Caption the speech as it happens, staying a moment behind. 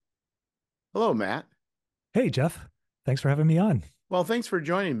Hello, Matt. Hey, Jeff. Thanks for having me on. Well, thanks for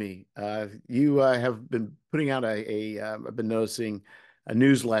joining me. You have been putting out I've been noticing a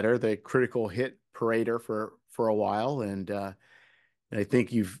newsletter, the Critical Hit Parader for a while, and I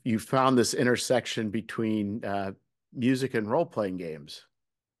think you've found this intersection between music and role-playing games.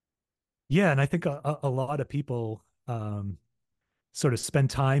 Yeah, and I think a lot of people sort of spend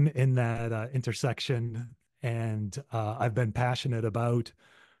time in that intersection. And I've been passionate about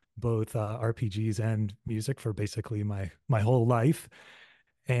both RPGs and music for basically my whole life.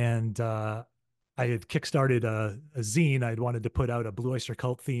 And I had kickstarted a zine. I'd wanted to put out a Blue Oyster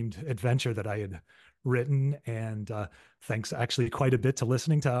Cult themed adventure that I had written. And thanks actually quite a bit to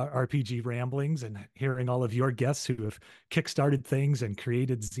listening to our RPG ramblings and hearing all of your guests who have kickstarted things and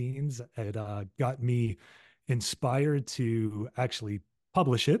created zines. It got me inspired to actually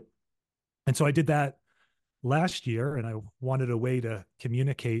publish it. And so I did that last year, and I wanted a way to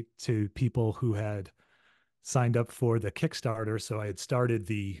communicate to people who had signed up for the Kickstarter. So I had started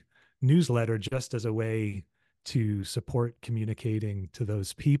the newsletter just as a way to support communicating to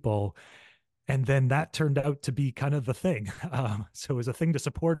those people. And then that turned out to be kind of the thing. So it was a thing to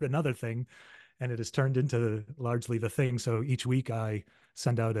support another thing, and it has turned into largely the thing. So each week I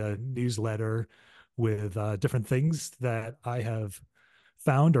send out a newsletter with different things that I have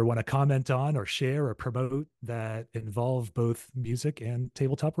found or want to comment on or share or promote that involve both music and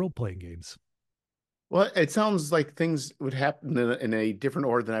tabletop role playing games. Well, it sounds like things would happen in a different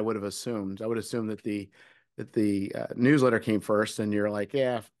order than I would have assumed. I would assume that the newsletter came first, and you're like,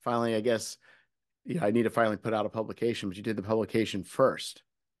 yeah, finally, I guess, yeah, I need to finally put out a publication, but you did the publication first.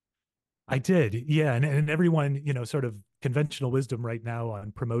 I did. Yeah. And everyone, sort of conventional wisdom right now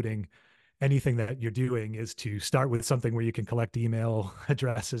on promoting anything that you're doing is to start with something where you can collect email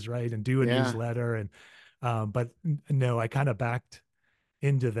addresses, right? And do a Yeah. newsletter. And, but no, I kind of backed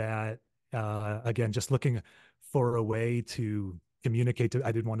into that. Again, just looking for a way to communicate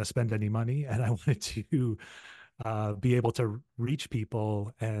I didn't want to spend any money and I wanted to be able to reach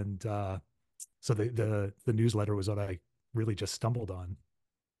people. And so the newsletter was what I really just stumbled on.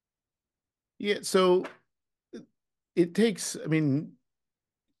 Yeah, so it takes, I mean,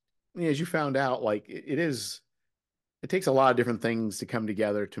 as you found out, like it takes a lot of different things to come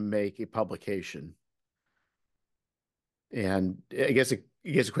together to make a publication. And I guess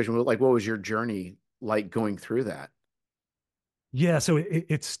the question was like, what was your journey like going through that? Yeah, so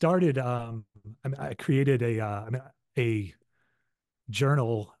it started. I created a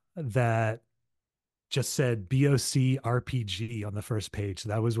journal that just said BOC RPG on the first page. So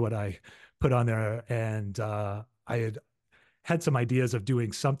that was what I put on there, and I had some ideas of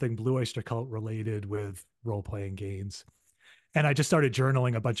doing something Blue Oyster Cult related with role playing games, and I just started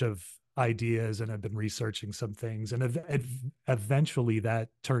journaling a bunch of ideas, and I've been researching some things, and eventually that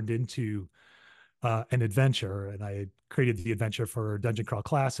turned into an adventure, and I created the adventure for Dungeon Crawl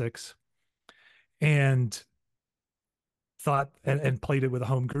Classics and thought and played it with a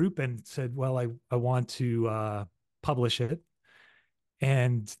home group and said, well, I want to publish it.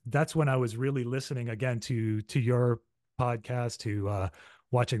 And that's when I was really listening again to your podcast, to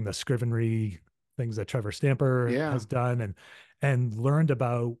watching the Scrivenery things that Trevor Stamper Yeah. has done, and learned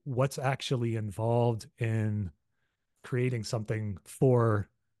about what's actually involved in creating something for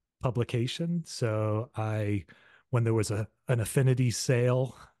publication. So when there was an affinity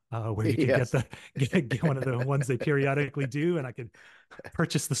sale where you could get Yes. the get one of the ones they periodically do, and I could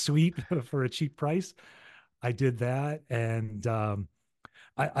purchase the suite for a cheap price. I did that, and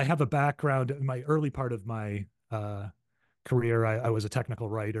I have a background in my early part of my career. I was a technical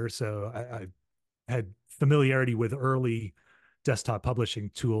writer, so I had familiarity with early desktop publishing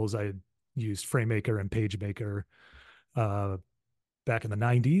tools. I had used FrameMaker and PageMaker uh, back in the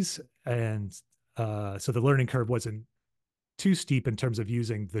 90s. And so the learning curve wasn't too steep in terms of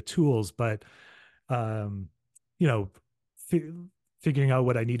using the tools, but, um, you know, fi- figuring out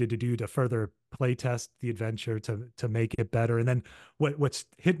what I needed to do to further play test the adventure to make it better. And then what's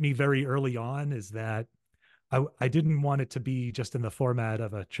hit me very early on is that I didn't want it to be just in the format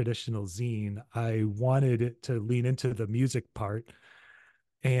of a traditional zine. I wanted it to lean into the music part,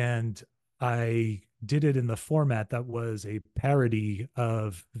 and I did it in the format that was a parody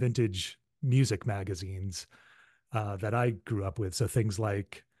of vintage music magazines that I grew up with. So things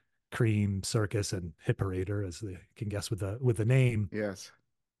like Cream, Circus, and Hit Parader, as they can guess with the name. Yes.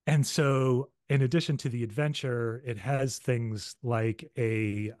 And so, in addition to the adventure, it has things like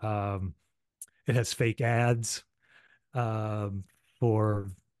it has fake ads um,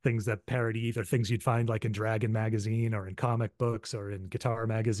 for things that parody either things you'd find like in Dragon magazine or in comic books or in guitar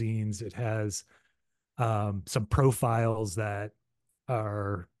magazines. It has some profiles that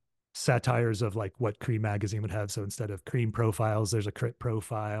are satires of like what Cream magazine would have. So instead of Cream profiles, there's a Crit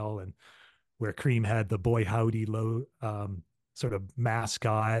profile, and where Cream had the Boy Howdy low sort of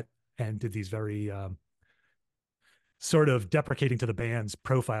mascot and did these very sort of deprecating to the band's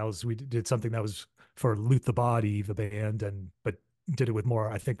profiles. We did something that was for Loot the Body, the band, and but did it with more,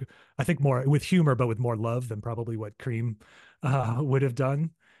 I think more with humor, but with more love than probably what Cream would have done.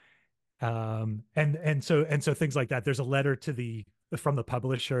 And so things like that. There's a letter to the from the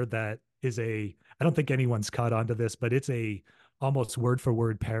publisher that is a, I don't think anyone's caught on to this, but it's a almost word for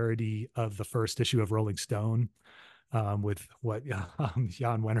word parody of the first issue of Rolling Stone, with what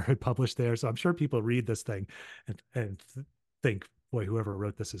Jan Wenner had published there. So I'm sure people read this thing and think, boy, whoever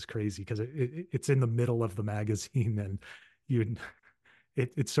wrote this is crazy, because it's in the middle of the magazine, and you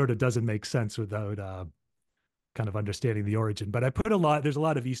it sort of doesn't make sense without kind of understanding the origin. But I put a lot, there's a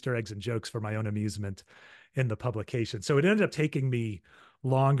lot of Easter eggs and jokes for my own amusement in the publication. So it ended up taking me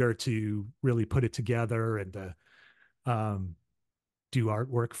longer to really put it together and um, do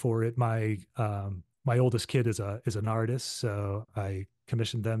artwork for it. My oldest kid is an artist, so I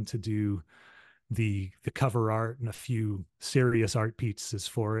commissioned them to do the cover art and a few serious art pieces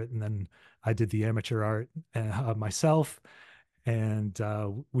for it, and then I did the amateur art myself, and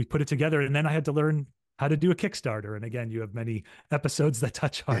we put it together. And then I had to learn how to do a Kickstarter. And again, you have many episodes that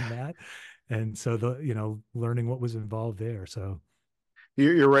touch on Yeah. that, and so the learning what was involved there. So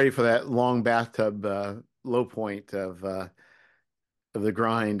You're ready for that long bathtub low point of the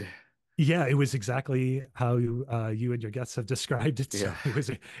grind. yeah, it was exactly how you and your guests have described it. So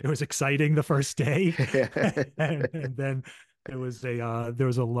Yeah. it was exciting the first day, Yeah. and then there was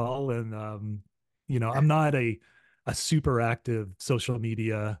a lull, and I'm not a super active social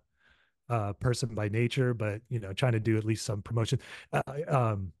media person by nature, but trying to do at least some promotion. Uh,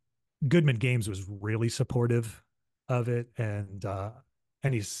 um, Goodman Games was really supportive of it, and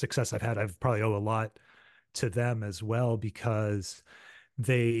any success I've had, I've probably owe a lot to them as well, because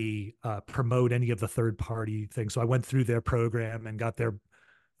they promote any of the third party things. So I went through their program and got their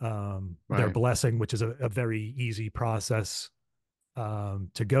Right. blessing, which is a very easy process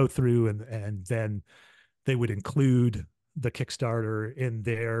to go through, and then they would include the Kickstarter in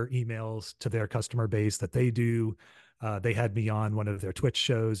their emails to their customer base that they do. They had me on one of their Twitch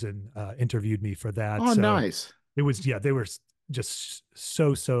shows and interviewed me for that. Oh, So nice. it was, yeah, they were just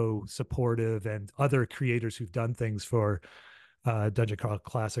so supportive, and other creators who've done things for Dungeon Crawl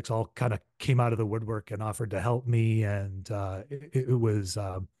Classics all kind of came out of the woodwork and offered to help me. And it was,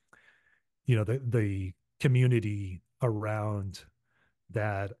 the community around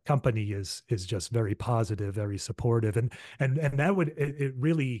that company is just very positive, very supportive, and that it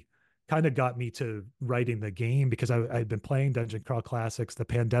really kind of got me to writing the game, because I'd been playing Dungeon Crawl Classics. The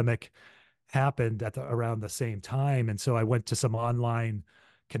pandemic happened around the same time, and so I went to some online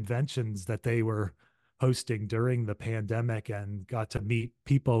conventions that they were hosting during the pandemic and got to meet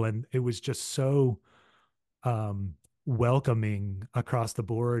people, and it was just so um, welcoming across the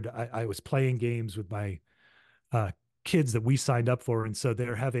board. I was playing games with my uh, kids that we signed up for, and so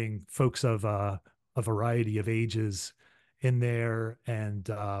they're having folks of a variety of ages in there, and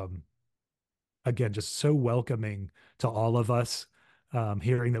again, just so welcoming to all of us.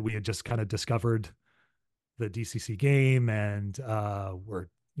 Hearing that we had just kind of discovered the DCC game, and we're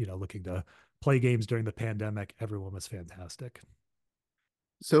looking to play games during the pandemic. Everyone was fantastic.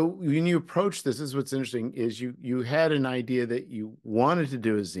 So when you approach this is what's interesting is you had an idea that you wanted to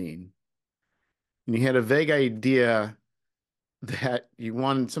do a zine, and you had a vague idea that you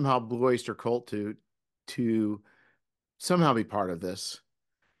wanted somehow Blue Oyster Cult to somehow be part of this.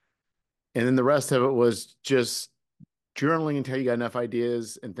 And then the rest of it was just journaling until you got enough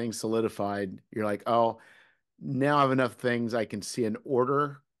ideas and things solidified. You're like, oh, now I have enough things I can see an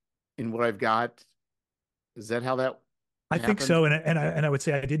order in what I've got. Is that how that I think happened? so, and I would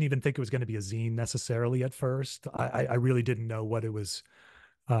say I didn't even think it was going to be a zine necessarily at first. I really didn't know what it was,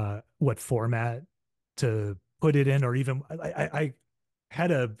 what format to put it in, or even I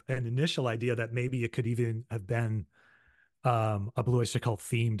had an initial idea that maybe it could even have been a Blue Oyster Cult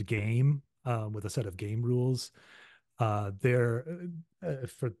themed game with a set of game rules. There,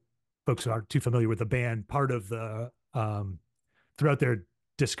 for folks who aren't too familiar with the band, part of the throughout their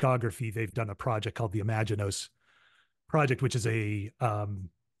discography, they've done a project called the Imaginos Project, which is a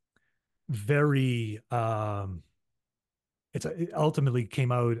very it ultimately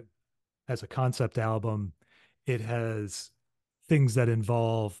came out as a concept album. It has things that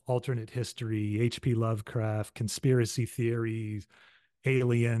involve alternate history, H.P. Lovecraft, conspiracy theories,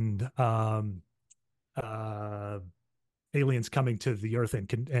 Alien, uh, aliens coming to the earth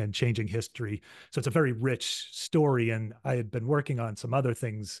and changing history. So it's a very rich story. And I had been working on some other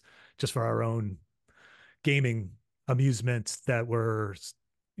things just for our own gaming amusements that were,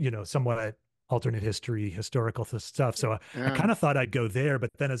 somewhat alternate history, historical stuff. So I Yeah. kind of thought I'd go there, but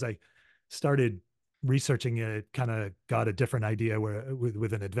then as I started researching it, kind of got a different idea where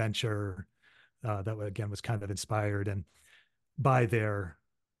with an adventure that again was kind of inspired and by their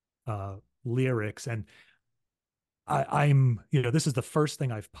lyrics. And this is the first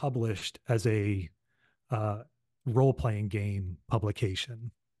thing I've published as a uh, role playing game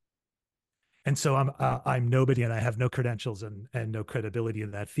publication. And so I'm nobody, and I have no credentials and no credibility in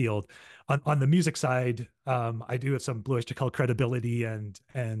that field. On the music side, I do have some Blue Oyster Cult credibility and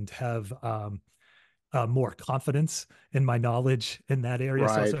have more confidence in my knowledge in that area.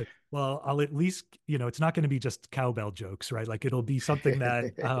 So I Right. said, well, I'll at least, it's not going to be just cowbell jokes, right? Like it'll be something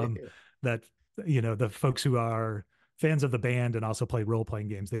that the folks who are fans of the band and also play role playing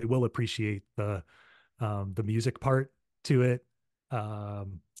games, they will appreciate the music part to it,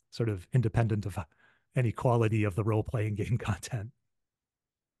 sort of independent of any quality of the role playing game content.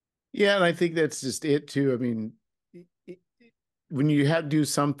 Yeah, and I think that's just it too. I mean, when you have to do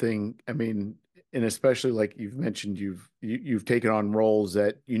something, I mean, and especially like you've mentioned, you've taken on roles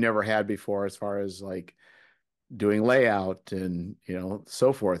that you never had before, as far as like doing layout and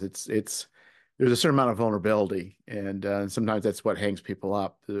so forth. It's there's a certain amount of vulnerability, and sometimes that's what hangs people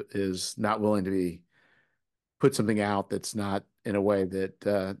up is not willing to be put something out that's not in a way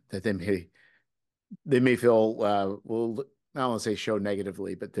that they may feel will I don't want to say show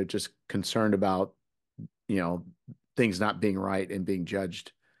negatively, but they're just concerned about you know things not being right and being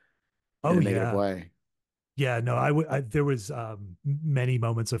judged in Oh a negative yeah. way. Yeah, no, there was many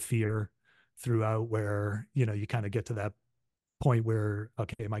moments of fear throughout where, you kind of get to that point where,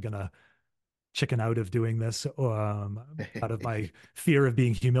 okay, am I going to chicken out of doing this out of my fear of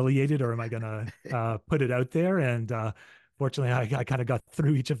being humiliated, or am I going to put it out there? And fortunately, I kind of got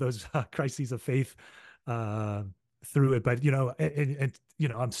through each of those crises of faith uh, through it. But,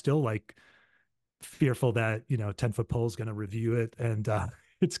 I'm still like fearful that, 10-foot pole is going to review it and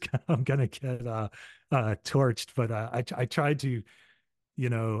it's I'm going to get torched. But I tried to, you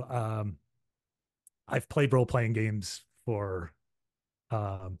know, um, I've played role playing games for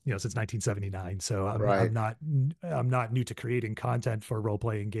since 1979. So Right. I'm not new to creating content for role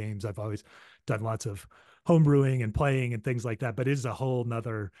playing games. I've always done lots of homebrewing and playing and things like that. But it is a whole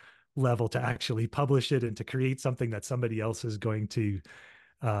nother level to actually publish it and to create something that somebody else is going to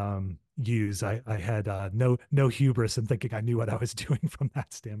use. I had no hubris in thinking I knew what I was doing from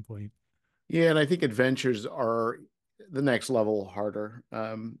that standpoint. Yeah, and I think adventures are the next level harder.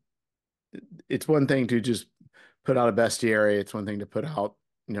 It's one thing to just put out a bestiary. It's one thing to put out,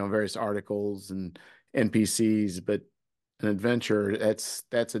 various articles and NPCs, but an adventure,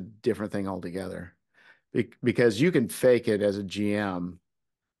 that's a different thing altogether. Because you can fake it as a GM,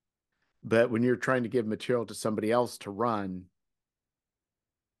 but when you're trying to give material to somebody else to run,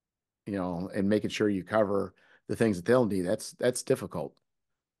 and making sure you cover the things that they'll need, that's difficult.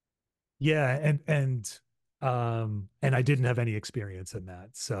 Yeah, and I didn't have any experience in that.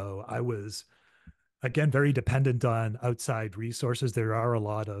 So I was again very dependent on outside resources. There are a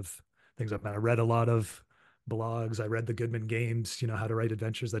lot of things I read a lot of blogs. I read the Goodman Games, how to write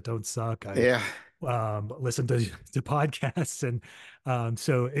adventures that don't suck. I Yeah. listened to podcasts and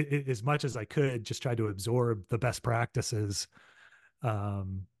so as much as I could just try to absorb the best practices.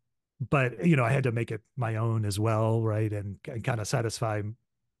 Um, but I had to make it my own as well, right? And kind of satisfy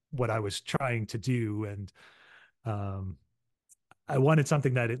what I was trying to do. And um, I wanted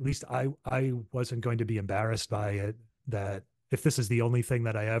something that at least I wasn't going to be embarrassed by it. That if this is the only thing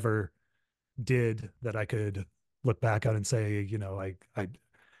that I ever did, that I could look back on and say,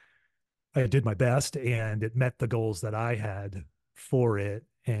 I did my best and it met the goals that I had for it.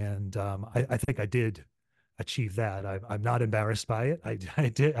 And I think I did achieve that. I'm not embarrassed by it. I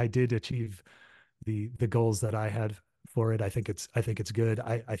did achieve the goals that I had for it. I think it's good.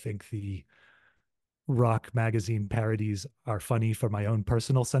 I think the rock magazine parodies are funny for my own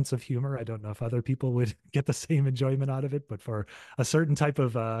personal sense of humor. I don't know if other people would get the same enjoyment out of it, but for a certain type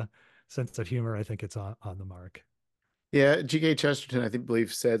of sense of humor, I think it's on the mark. Yeah, G.K. Chesterton, I think,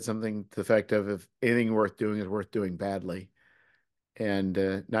 believe said something to the effect of if anything worth doing is worth doing badly.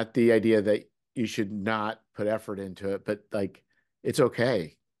 And not the idea that you should not put effort into it, but like it's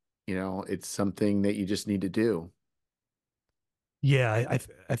okay. It's something that you just need to do. Yeah,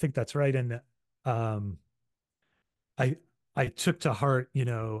 I think that's right. And um, I I took to heart,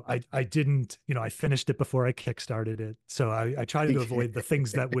 I didn't, I finished it before I kickstarted it. So I tried to avoid the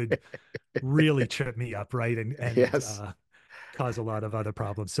things that would really trip me up, right? And Yes. cause a lot of other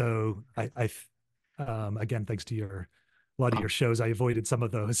problems. So again, thanks to a lot of your shows, I avoided some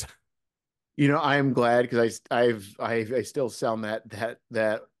of those. I am glad because I still sound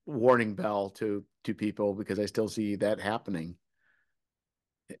that warning bell to people because I still see that happening.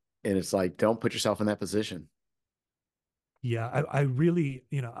 And it's like, don't put yourself in that position. Yeah, I really,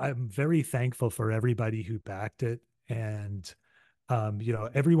 I'm very thankful for everybody who backed it. And,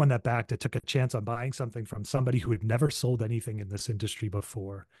 everyone that backed it took a chance on buying something from somebody who had never sold anything in this industry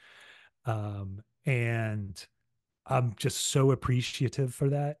before. And I'm just so appreciative for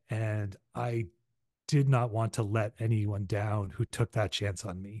that. And I did not want to let anyone down who took that chance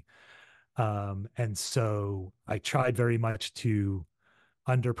on me. And so I tried very much to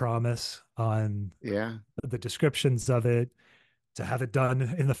underpromise on Yeah. the descriptions of it, to have it done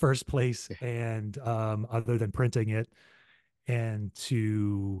in the first place, and other than printing it, and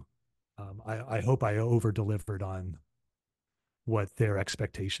to I hope I over delivered on what their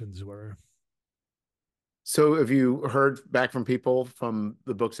expectations were. So have you heard back from people from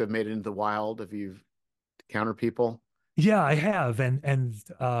the books that made it into the wild? Have you encountered people? Yeah, I have, and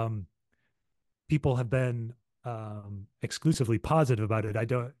people have been exclusively positive about it. I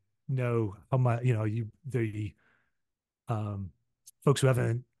don't know how much, the um, folks who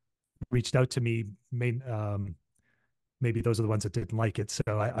haven't reached out to me maybe those are the ones that didn't like it. So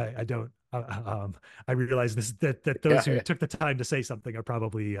I don't. I realize that those who Yeah. took the time to say something are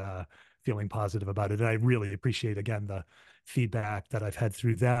probably feeling positive about it, and I really appreciate again the feedback that I've had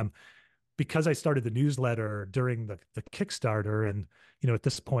through them because I started the newsletter during the Kickstarter, and at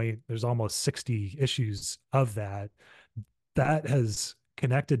this point there's almost 60 issues of that. That has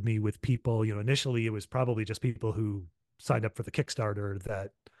connected me with people. Initially it was probably just people who signed up for the Kickstarter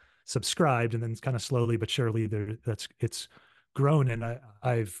that subscribed, and then it's kind of slowly but surely it's grown, and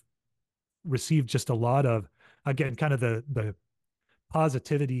I've received just a lot of, again, kind of the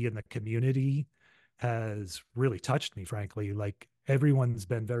positivity in the community has really touched me, frankly. Like everyone's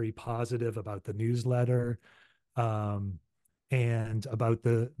been very positive about the newsletter, um, and about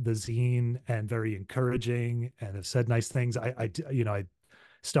the zine, and very encouraging, and have said nice things. I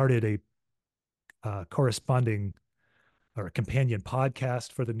started a corresponding or a companion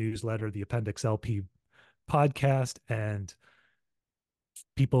podcast for the newsletter, the Appendix LP podcast, and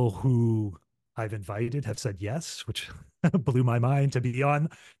people who I've invited have said yes, which blew my mind to be on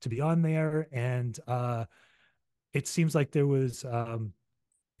there. And it seems like there was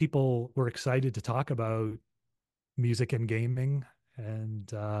people were excited to talk about music and gaming.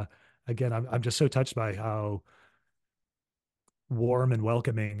 And again, I'm just so touched by how warm and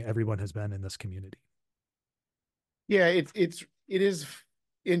welcoming everyone has been in this community. Yeah, it is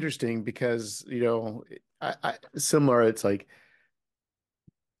interesting because, similar, it's like,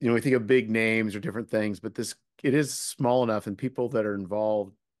 we think of big names or different things, but this it is small enough and people that are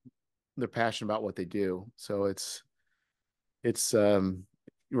involved, they're passionate about what they do. So it's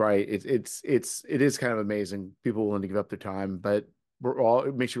right. It is kind of amazing. People willing to give up their time, but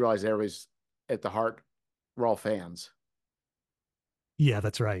it makes you realize everybody's at the heart, we're all fans. Yeah,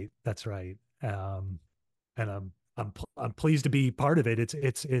 that's right. That's right. And I'm pleased to be part of it.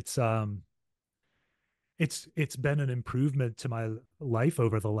 It's been an improvement to my life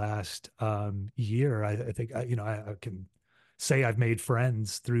over the last year. I think I can say I've made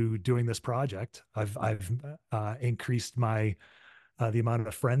friends through doing this project. I've increased my the amount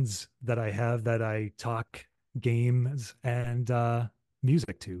of friends that I have that I talk games and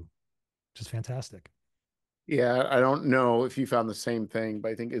music to, which is fantastic. Yeah, I don't know if you found the same thing,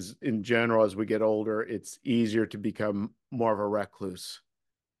 but I think as in general, as we get older, it's easier to become more of a recluse.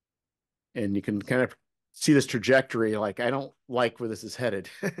 And you can kind of see this trajectory, like, I don't like where this is headed.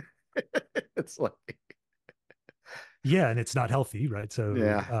 It's like, Yeah, and it's not healthy, right? So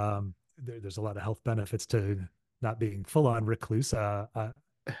yeah, there's a lot of health benefits to not being full on recluse.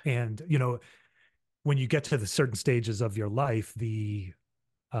 And when you get to the certain stages of your life, the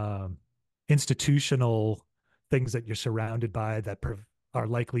um, institutional things that you're surrounded by that are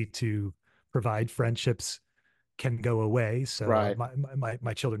likely to provide friendships can go away. So right.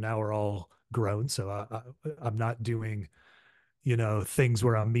 my children now are all grown, so I'm not doing things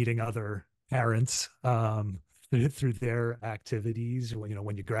where I'm meeting other parents through their activities.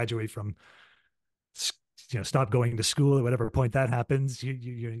 When you graduate from stop going to school at whatever point that happens,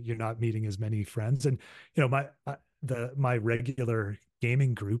 you're not meeting as many friends. And my regular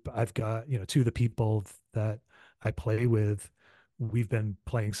gaming group, I've got two of the people that I play with, we've been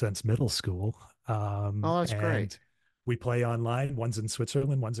playing since middle school, Oh, that's and great. we play online. One's in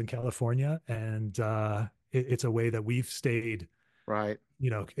Switzerland, one's in California, and it's a way that we've stayed right.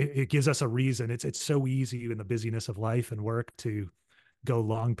 It gives us a reason. It's so easy in the busyness of life and work to go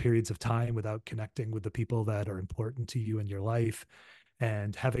long periods of time without connecting with the people that are important to you in your life.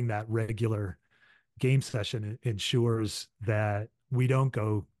 And having that regular game session ensures that we don't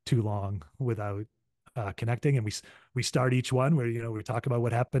go too long without connecting. And we start each one where we talk about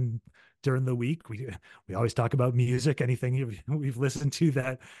what happened during the week. We always talk about music, anything we've listened to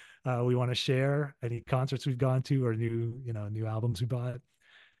that we want to share, any concerts we've gone to, or new albums we bought,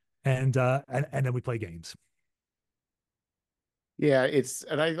 and then we play games. Yeah,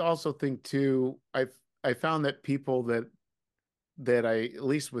 and I also think too, I found that people that I, at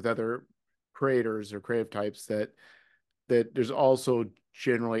least with other creators or creative types, that there's also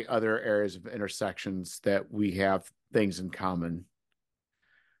generally other areas of intersections that we have things in common,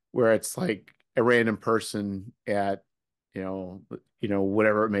 where it's like a random person at,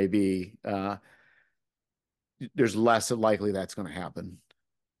 whatever it may be, there's less likely that's going to happen.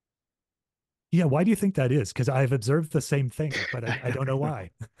 Yeah, why do you think that is? Because I've observed the same thing, but I don't know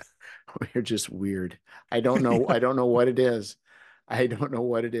why. We're just weird. I don't know. I don't know what it is. I don't know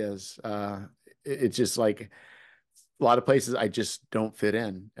what it is. It's just like a lot of places I just don't fit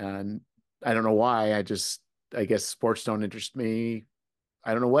in, and I don't know why. I guess sports don't interest me.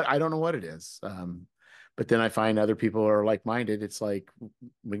 I don't know what it is. But then I find other people are like-minded. It's like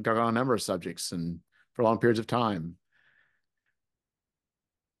we can talk on a number of subjects and for long periods of time.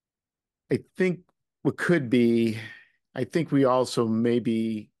 I think what could be, I think we also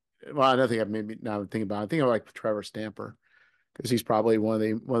maybe, well, another thing I maybe now I'm thinking about, I think I like Trevor Stamper because he's probably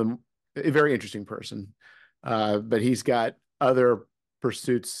a very interesting person. But he's got other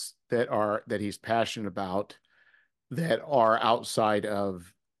pursuits that he's passionate about that are outside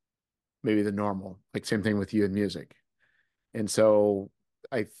of maybe the normal. Like same thing with you in music. And so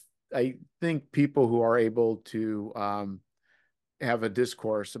I I think people who are able to have a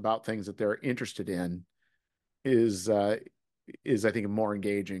discourse about things that they're interested in is uh, is I think more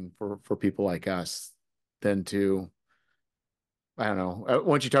engaging for people like us than to I don't know.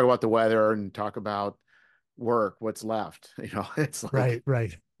 Once you talk about the weather and talk about work, what's left? It's like Right,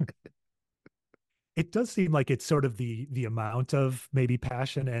 right. It does seem like it's sort of the amount of maybe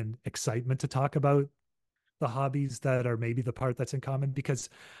passion and excitement to talk about the hobbies that are maybe the part that's in common because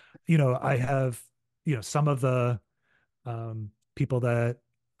I have some of the people that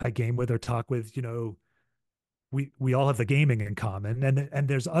I game with or talk with, we all have the gaming in common, and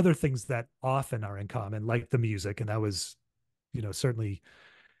there's other things that often are in common, like the music, and that was certainly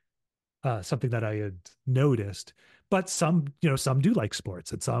something that I had noticed. But some do like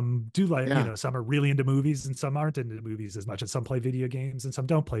sports, and some do like, yeah, some are really into movies, and some aren't into movies as much, and some play video games, and some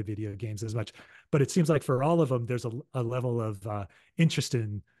don't play video games as much. But it seems like for all of them, there's a level of interest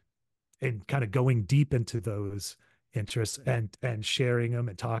in kind of going deep into those interests and sharing them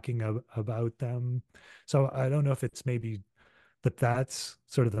and talking about them. So I don't know if it's maybe that's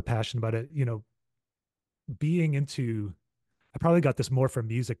sort of the passion about it. Being into, I probably got this more from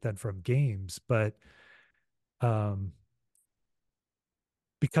music than from games, but um,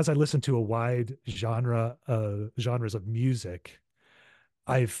 because I listen to a wide genres of music,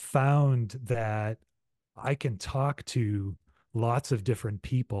 I've found that I can talk to lots of different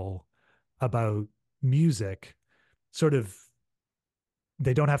people about music. Sort of,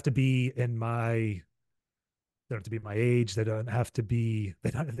 they don't have to be in my they don't have to be my age. They don't have to be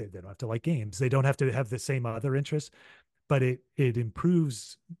they don't have to like games. They don't have to have the same other interests, but it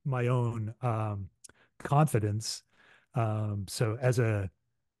improves my own confidence. So as a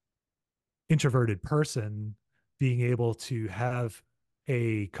introverted person, being able to have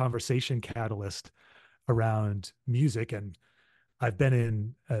a conversation catalyst around music, and I've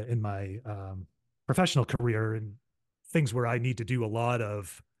been in my professional career and things where I need to do a lot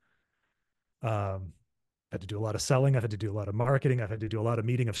of um, had to do a lot of selling. I've had to do a lot of marketing. I've had to do a lot of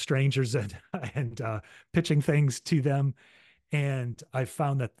meeting of strangers and and pitching things to them. And I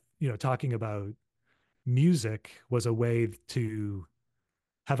found that talking about music was a way to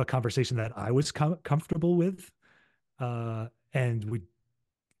have a conversation that I was comfortable with, and we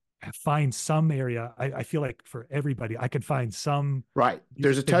find some area. I feel like for everybody, I could find some right.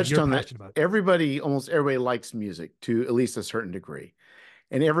 There's music a thing that you're touchstone that passionate about. almost everybody likes music to at least a certain degree.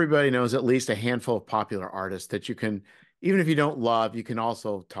 And everybody knows at least a handful of popular artists that you can, even if you don't love, you can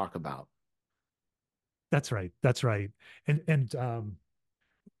also talk about. That's right. That's right. And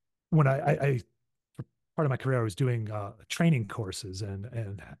when I for part of my career, I was doing training courses and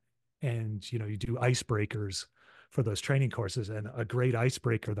you do icebreakers for those training courses. And a great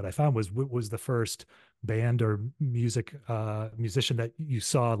icebreaker that I found was the first band or musician that you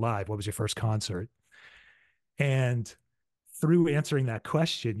saw live. What was your first concert? And through answering that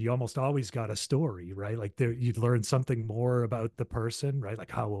question, you almost always got a story, right? Like there, you'd learn something more about the person, right? Like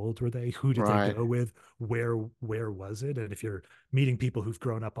how old were they? Who did they Right. go with? Where was it? And if you're meeting people who've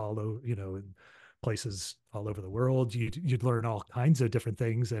grown up all over, in places all over the world, you'd learn all kinds of different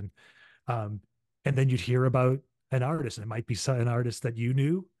things. Um, and then you'd hear about an artist, and it might be an artist that you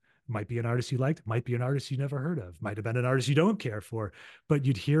knew, might be an artist you liked, might be an artist you never heard of, might have been an artist you don't care for, but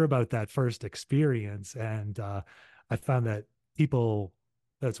you'd hear about that first experience. And I found that people,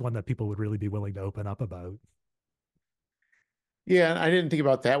 that's one that people would really be willing to open up about. Yeah, I didn't think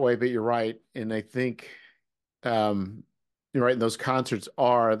about that way, but you're right. And I think um you're right. And those concerts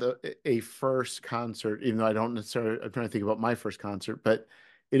are a first concert, even though I don't necessarily, I'm trying to think about my first concert, but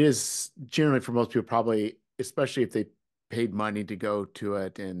it is generally for most people probably, especially if they paid money to go to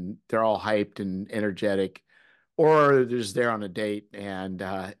it and they're all hyped and energetic, or they're just there on a date and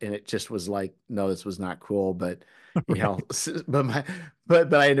it just was like, no, this was not cool. But Right.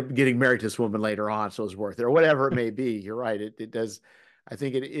 but I ended up getting married to this woman later on, so it was worth it, or whatever it may be. You're right. It does. I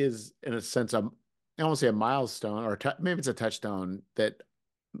think it is in a sense I won't say a milestone or maybe it's a touchstone that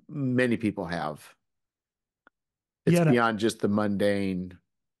many people have. It's Yeah. beyond just the mundane,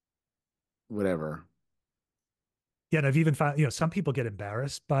 whatever. Yeah. And I've even found, some people get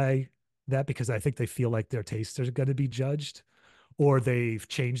embarrassed by that because I think they feel like their tastes are going to be judged, or they've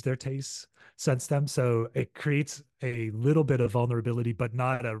changed their tastes since then. So it creates a little bit of vulnerability, but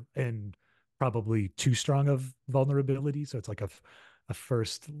not and probably too strong of vulnerability. So it's like a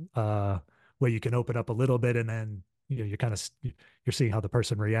first way you can open up a little bit, and then you're kind of you're seeing how the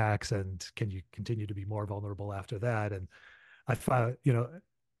person reacts, and can you continue to be more vulnerable after that. And I found,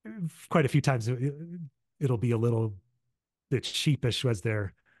 quite a few times it'll be a little bit sheepish as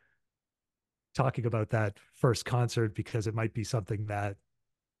they're talking about that first concert, because it might be something that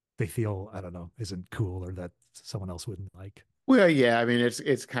they feel, I don't know, isn't cool, or that someone else wouldn't like. Well, yeah, I mean,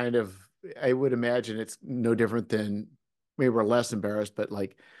 it's kind of, I would imagine it's no different than, maybe we're less embarrassed, but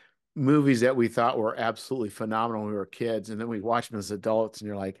like movies that we thought were absolutely phenomenal when we were kids, and then we watch them as adults, and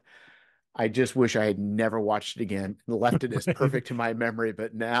you're like, I just wish I had never watched it again and left it as Right. perfect in my memory.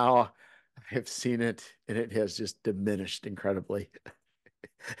 But now I have seen it and it has just diminished incredibly.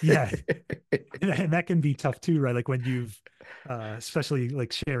 Yeah. And that can be tough too, right? Like when you've, especially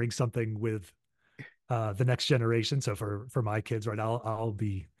like sharing something with the next generation. So for my kids, right, I'll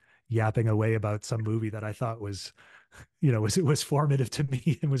be yapping away about some movie that I thought was, it was formative to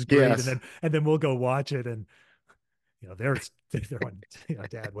me and was great, and Yes. then we'll go watch it, and they're on,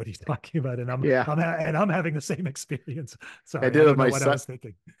 Dad, what are you talking about? And Yeah. I'm having the same experience. I Sorry, did I it with don't know my what I son. was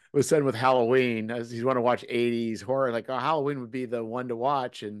thinking. Was said with Halloween, as he's want to watch 80s horror, like, oh, Halloween would be the one to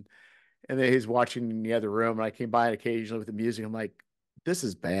watch. And then he's watching in the other room. And I came by occasionally with the music. I'm like, this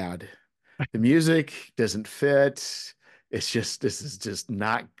is bad. The music doesn't fit. This is just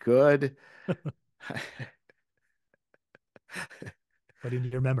not good. But in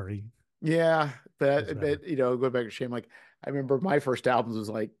your memory, Yeah, it was better. but going back to shame, like I remember my first albums was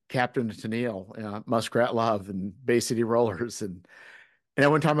like Captain Tennille, Muskrat Love, and Bay City Rollers, and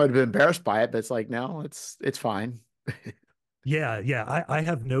at one time I'd have been embarrassed by it, but it's like no, it's fine. Yeah, yeah. I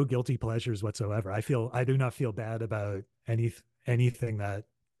have no guilty pleasures whatsoever. I do not feel bad about anything that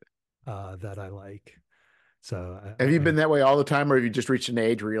I like. So Have you been that way all the time, or have you just reached an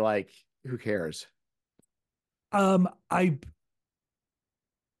age where you're like, who cares?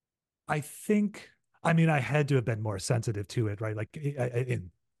 I think, I mean, I had to have been more sensitive to it, right? Like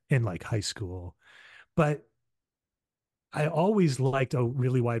in like high school, but I always liked a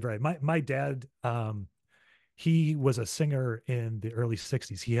really wide variety. My dad, he was a singer in the early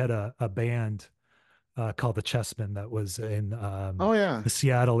 '60s. He had a band called the Chessmen that was in Oh yeah. the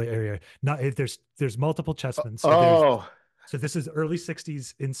Seattle area. Not there's multiple Chessmen. Oh, So this is early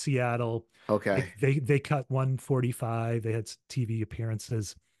 '60s in Seattle. okay. They cut 145. They had TV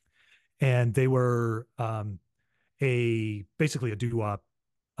appearances, and they were a basically a doo-wop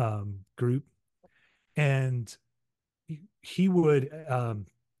group. And he would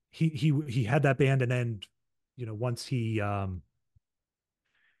he had that band, and then once he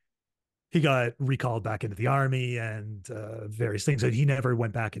got recalled back into the army and various things, and he never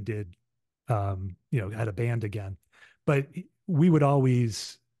went back and did had a band again. But we would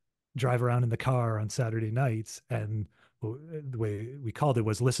always drive around in the car on Saturday nights, and the way we called it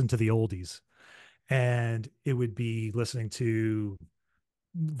was listen to the oldies. And it would be listening to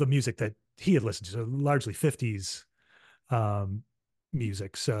the music that he had listened to, so largely 50s um,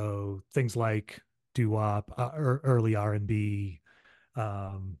 music. So things like doo-wop, early R&B,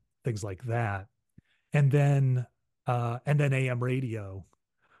 things like that. And then AM radio.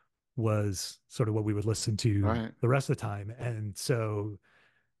 was sort of what we would listen to Right. the rest of the time. And so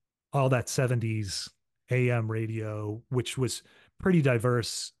all that 70s AM radio, which was pretty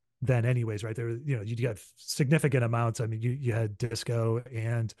diverse then anyways, right? There, you got significant amounts. I mean, you had disco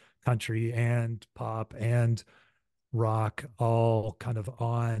and country and pop and rock all kind of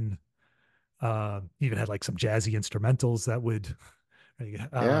on. Even had like some jazzy instrumentals that would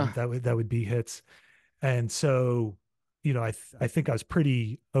Yeah. that would be hits. And so, I think I was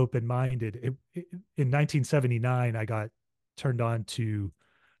pretty open minded. In 1979, I got turned on to,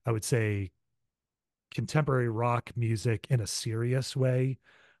 I would say, contemporary rock music in a serious way.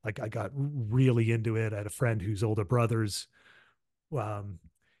 Like I got really into it. I had a friend whose older brothers, um,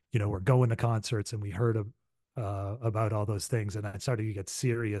 were going to concerts, and we heard about all those things. And I started to get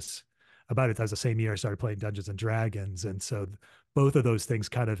serious about it. That was the same year I started playing Dungeons and Dragons, and so both of those things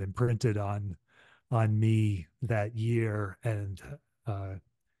kind of imprinted on me that year and uh,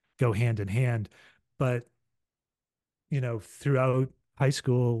 go hand in hand. But throughout high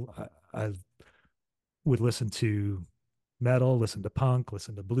school, I would listen to metal, listen to punk,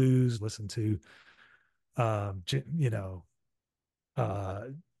 listen to blues, listen to you know uh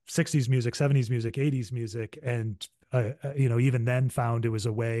 60s music, 70s music, 80s music, and even then found it was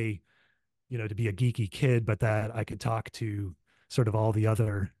a way to be a geeky kid, but that I could talk to sort of all the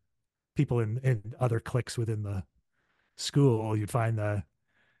other people in other cliques within the school. You'd find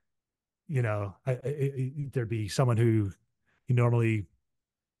there'd be someone who you normally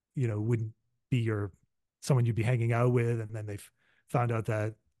wouldn't be your someone you'd be hanging out with, and then they've found out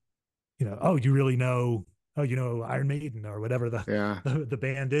that oh, you really know, oh, Iron Maiden or whatever the, Yeah. the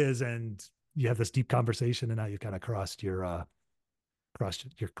band is, and you have this deep conversation, and now you've kind of crossed your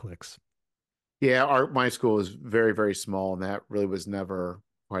clicks. Yeah. My school was very, very small, and that really was never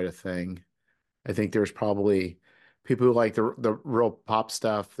quite a thing. I think there's probably people who like the real pop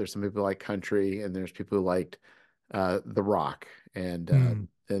stuff. There's some people who like country, and there's people who liked the rock, Hmm.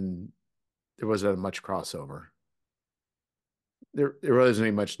 and there wasn't much crossover. There really isn't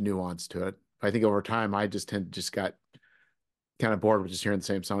any much nuance to it. I think over time, I just got kind of bored with just hearing the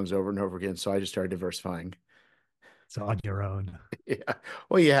same songs over and over again, so I just started diversifying. So on your own. Yeah.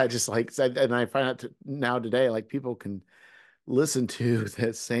 Well, yeah, just like and I find out now today, like people can listen to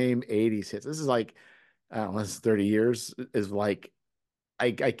the same 80s hits. This is like, I don't know, this is 30 years is like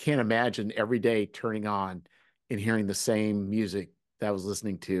I can't imagine every day turning on and hearing the same music that I was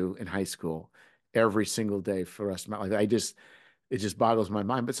listening to in high school every single day for the rest of my life. It just boggles my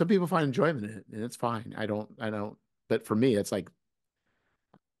mind. But some people find enjoyment in it, and it's fine. I don't, but for me, it's like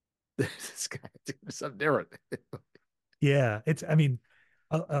this guy doing something different. Yeah, I mean,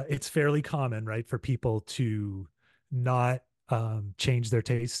 it's fairly common, right, for people to not change their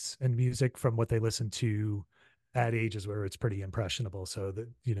tastes in music from what they listen to at ages where it's pretty impressionable. So that,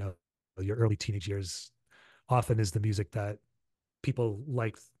 your early teenage years often is the music that people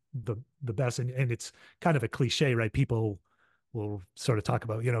like the best. And it's kind of a cliche, right? People will sort of talk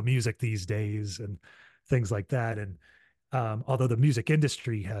about, music these days and things like that. And although the music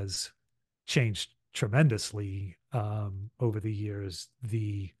industry has changed tremendously over the years,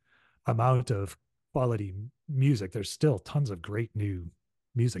 the amount of quality music, there's still tons of great new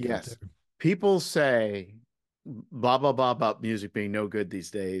music out Yes. there. People say blah blah blah about music being no good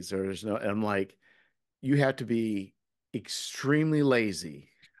these days, or there's no, and I'm like, you have to be extremely lazy.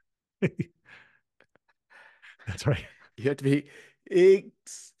 That's right. You have to be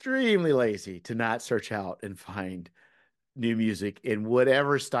extremely lazy to not search out and find new music in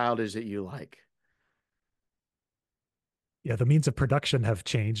whatever style it is that you like. Yeah, the means of production have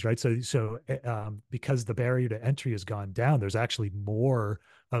changed, right? So because the barrier to entry has gone down, there's actually more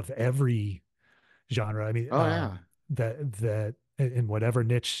of every genre. I mean, Oh yeah. that in whatever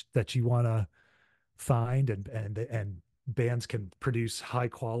niche that you want to find, and bands can produce high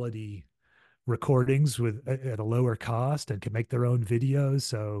quality recordings with at a lower cost and can make their own videos.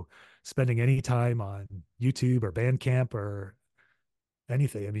 So spending any time on YouTube or Bandcamp or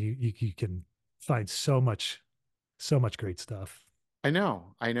anything, I mean, you can find so much great stuff. I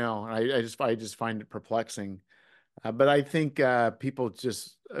know. I just find it perplexing. But I think people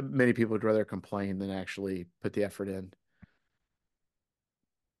just many people would rather complain than actually put the effort in.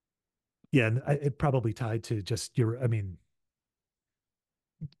 Yeah, and it probably tied to just I mean,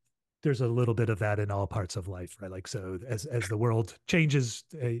 there's a little bit of that in all parts of life, right? Like, so as the world changes,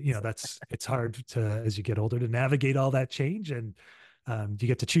 it's hard to, as you get older, to navigate all that change, and you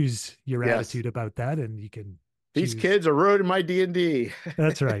get to choose your Yes. attitude about that, and you can These choose. kids are ruining my D&D.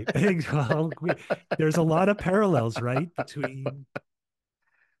 That's right. Well, there's a lot of parallels, right, between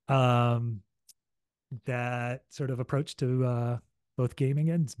um, that sort of approach to both gaming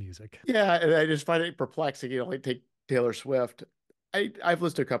and music. Yeah, and I just find it perplexing. Like take Taylor Swift. I've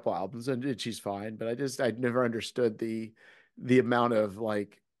listened to a couple albums and she's fine, but I'd never understood the amount of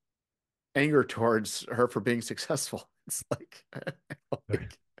like anger towards her for being successful. It's like, Very,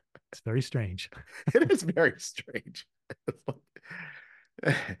 like it's very strange. it is very strange. It's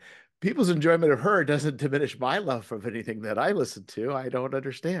like, people's enjoyment of her doesn't diminish my love of anything that I listen to. I don't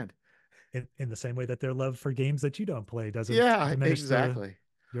understand. In the same way that their love for games that you don't play doesn't Yeah, diminish the exactly.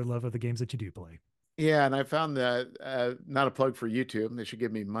 your love of the games that you do play. Yeah, and I found that not a plug for YouTube. They should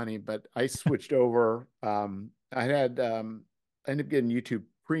give me money, but I switched over. I ended up getting YouTube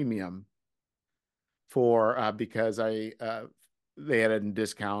Premium for because I they had a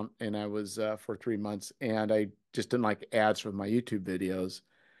discount and I was for 3 months and I just didn't like ads for my YouTube videos.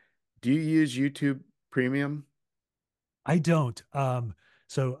 Do you use YouTube Premium? I don't.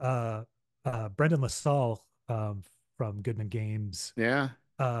 Brendan LaSalle from Goodman Games Yeah.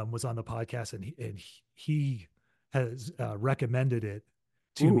 was on the podcast, and he has recommended it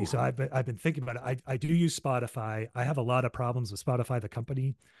to me. Ooh, So I've been thinking about it. I do use Spotify. I have a lot of problems with Spotify, the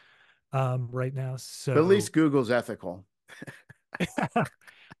company, right now. but at So least Google's ethical.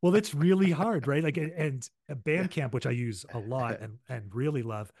 well, it's really hard, right? Like, and Yeah. Bandcamp, which I use a lot and really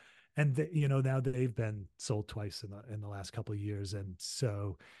love, and now they've been sold twice in the last couple of years, and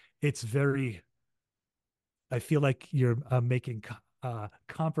so it's very. I feel like you're making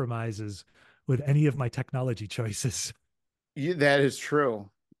compromises with any of my technology choices. That is true.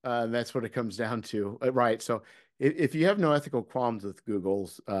 That's what it comes down to. Right. So if you have no ethical qualms with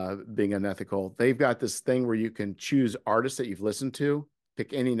Google's being unethical, they've got this thing where you can choose artists that you've listened to,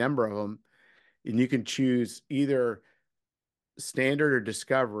 pick any number of them, and you can choose either standard or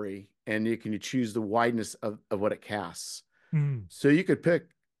discovery, and you can choose the wideness of what it casts. Mm, So you could pick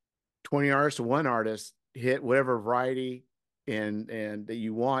 20 artists to one artist, hit whatever variety and that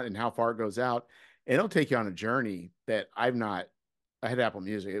you want and how far it goes out. And it'll take you on a journey that I had Apple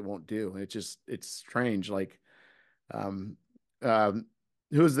Music, it won't do. It's strange. Like um um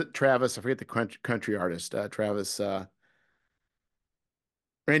who is it? Travis, I forget the country artist, Travis,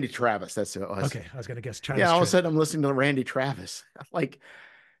 Randy Travis, that's who it was. okay, I was gonna guess Yeah, Travis all of a Tritt. sudden I'm listening to Randy Travis. Like,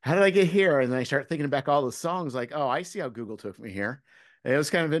 how did I get here? And then I start thinking back all the songs, like, oh, I see how Google took me here. And it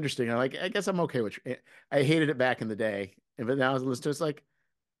was kind of interesting. I'm like, I guess I'm okay with it. I hated it back in the day. But now as a listener, it's like,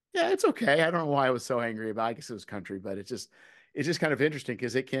 yeah, it's okay. I don't know why I was so angry about it. I guess it was country, but it's just kind of interesting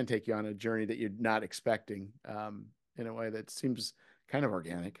because it can take you on a journey that you're not expecting, in a way that seems kind of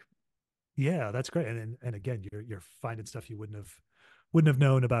organic. Yeah, that's great. And again, you're finding stuff you wouldn't have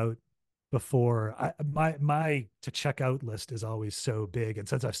known about before. My to check out list is always so big, and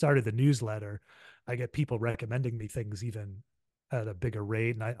since I've started the newsletter, I get people recommending me things even at a bigger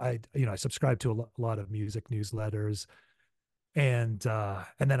rate. And I subscribe to a lot of music newsletters, and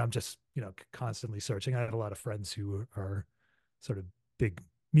then I'm just constantly searching. I have a lot of friends who are sort of big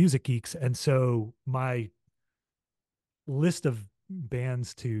music geeks, and so my list of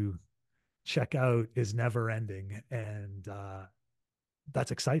bands to check out is never ending, and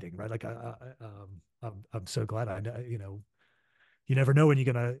that's exciting, right? Like I'm so glad you never know when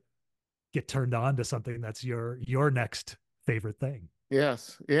you're gonna get turned on to something that's your next favorite thing.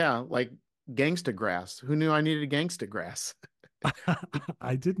 Yes. Yeah. Like Gangsta Grass. Who knew I needed a Gangsta Grass?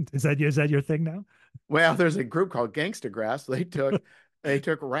 I didn't. Is that your thing now? Well, there's a group called Gangsta Grass. They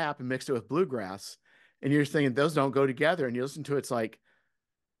took rap and mixed it with bluegrass. And you're thinking those don't go together. And you listen to it, it's like,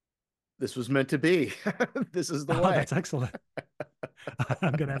 this was meant to be. This is the Oh, way. that's excellent.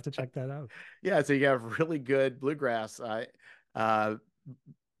 I'm gonna have to check that out. Yeah, so you have really good bluegrass uh,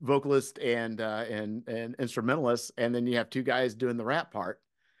 vocalist and instrumentalists, and then you have two guys doing the rap part.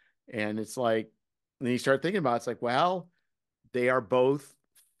 And it's like, and then you start thinking about it, it's like, well, they are both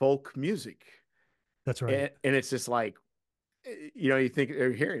folk music. That's right. And it's just like, you think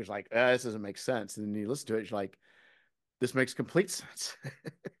you're hearing, it's like, this doesn't make sense. And then you listen to it, you're like, this makes complete sense.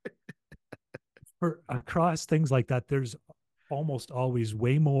 For across things like that, there's almost always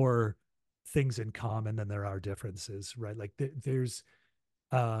way more things in common than there are differences, right? Like there's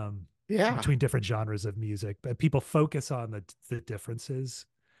um Yeah. between different genres of music, but people focus on the differences.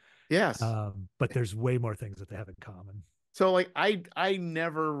 Yes. But there's way more things that they have in common. So like I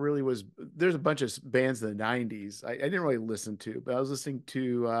never really was, there's a bunch of bands in the 90s I didn't really listen to, but I was listening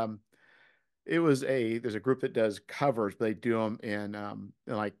to it was there's a group that does covers, but they do them in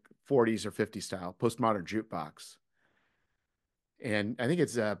like 40s or 50s style, postmodern jukebox. And I think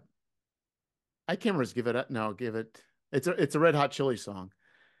it's I can't remember, give it up. No, give it. It's a Red Hot Chili song,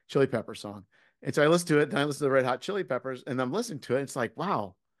 Chili Pepper song. And so I listened to it, and I listened to the Red Hot Chili Peppers, and I'm listening to it. And it's like,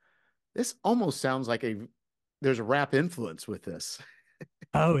 wow, this almost sounds like a there's a rap influence with this.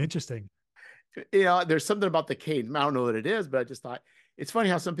 Oh, interesting. There's something about the cadence. I don't know what it is, but I just thought it's funny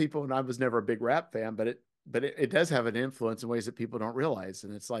how some people, and I was never a big rap fan, but it does have an influence in ways that people don't realize.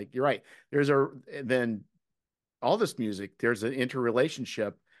 And it's like, you're right. Then all this music, there's an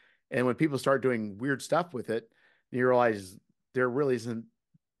interrelationship. And when people start doing weird stuff with it, you realize there really isn't,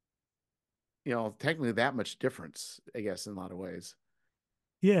 technically that much difference, I guess, in a lot of ways.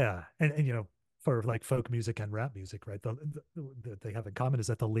 Yeah, and for like folk music and rap music, right? That they have in common is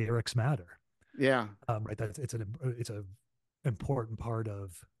that the lyrics matter, Yeah. right? That's it's a important part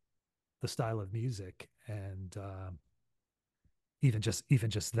of the style of music, and even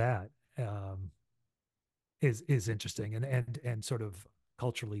just that um, is interesting, and sort of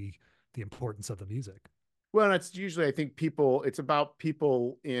culturally the importance of the music. Well, it's usually, I think it's about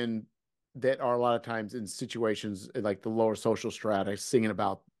people in that are a lot of times in situations like the lower social strata singing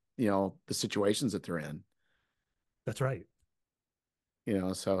about, the situations that they're in, That's right.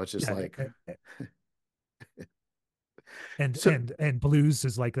 so it's just Yeah, like, and so, and blues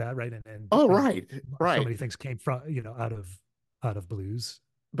is like that, right? oh, And right, so right. many things came from out of blues.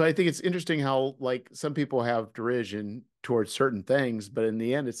 But I think it's interesting how like some people have derision towards certain things, but in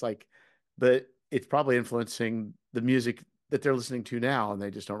the end, but it's probably influencing the music that they're listening to now, and they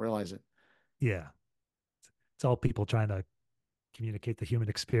just don't realize it. Yeah, it's all people trying to communicate the human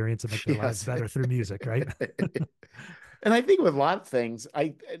experience and make their lives Yes. better through music, right? And I think with a lot of things,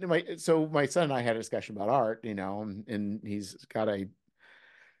 my son and I had a discussion about art, and he's got a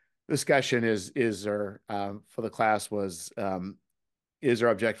discussion is there for the class was is there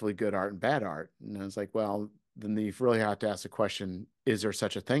objectively good art and bad art? And I was like, well, then you really have to ask the question, is there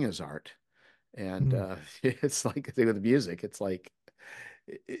such a thing as art? And Mm. it's like the thing with music, it's like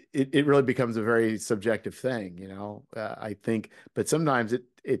it really becomes a very subjective thing. I think, but sometimes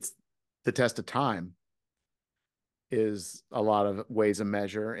it's the test of time is a lot of ways of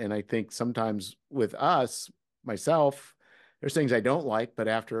measure. And I think sometimes with myself, there's things I don't like, but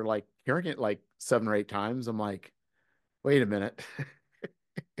after like hearing it like 7 or 8 times, I'm like, wait a minute.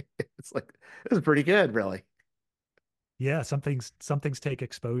 It's like, this is pretty good, really. Yeah, some things take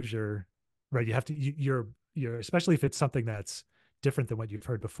exposure, right? You have to you're especially if it's something that's different than what you've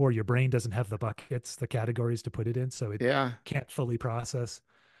heard before. Your brain doesn't have the buckets, the categories to put it in, so it Yeah. can't fully process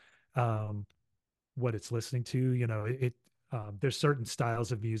um, what it's listening to. There's certain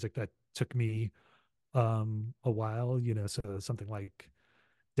styles of music that took me a while. So something like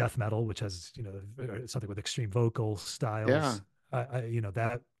death metal, which has something with extreme vocal Yeah. styles.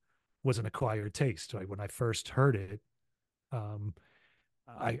 That was an acquired taste. Right? When I first heard it, um,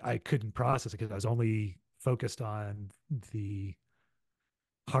 I couldn't process it because I was only focused on the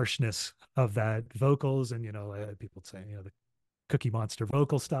harshness of that vocals, and people saying the Cookie Monster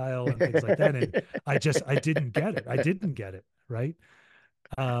vocal style and things like that, and I didn't get it. I didn't get it, right.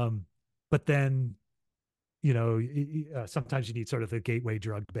 um but then sometimes you need sort of the gateway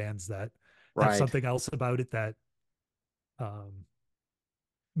drug bands that have Right. something else about it that um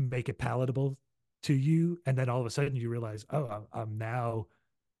make it palatable to you, and then all of a sudden you realize, oh, I'm now,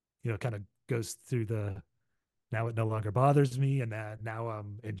 kind of goes through the, now it no longer bothers me, and that now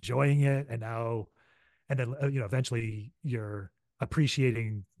I'm enjoying it, and then eventually you're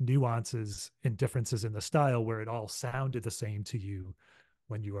appreciating nuances and differences in the style where it all sounded the same to you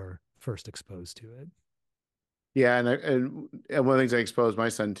when you were first exposed to it. Yeah. And one of the things I exposed my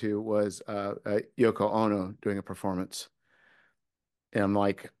son to was Yoko Ono doing a performance. And I'm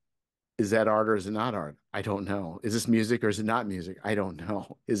like, is that art or is it not art? I don't know. Is this music or is it not music? I don't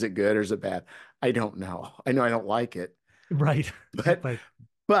know. Is it good or is it bad? I don't know. I know I don't like it, Right. but But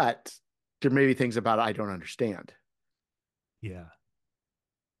but there may be things about it I don't understand. yeah,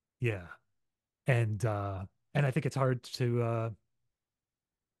 yeah. And I think it's hard to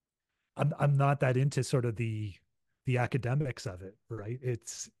I'm not that into sort of the academics of it, right?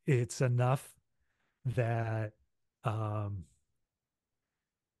 It's enough that um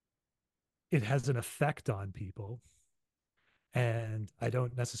it has an effect on people, and I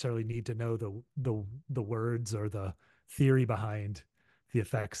don't necessarily need to know the words or the theory behind the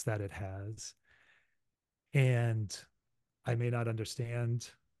effects that it has. And I may not understand,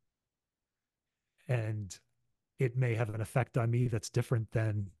 and it may have an effect on me that's different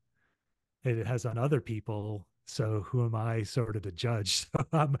than it has on other people. So who am I sort of to judge?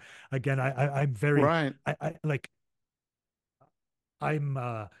 So again, I'm very, Right. I like, I'm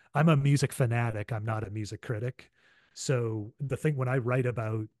a music fanatic. I'm not a music critic. So the thing when I write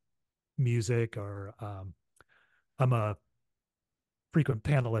about music, or I'm a frequent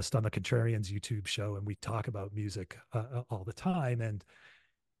panelist on the Contrarians YouTube show, and we talk about music all the time. And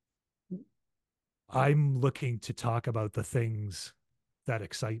I'm looking to talk about the things that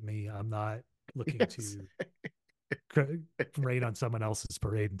excite me. I'm not looking Yes. to rain on someone else's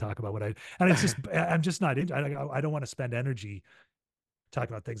parade and talk about and it's just, I'm just not in, I don't want to spend energy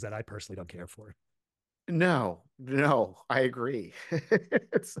talking about things that I personally don't care for. No, no, I agree.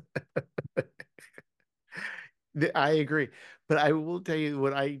 It's, I agree. But I will tell you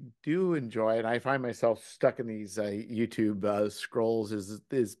what I do enjoy, and I find myself stuck in these YouTube scrolls is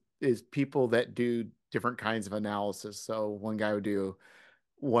people that do different kinds of analysis. So one guy would do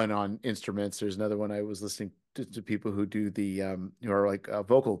one on instruments. There's another one I was listening to people who do the who are like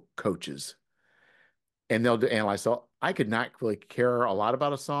vocal coaches, and they'll do analyze. So I could not really care a lot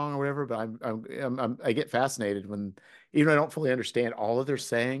about a song or whatever, but I get fascinated when even though I don't fully understand all that they're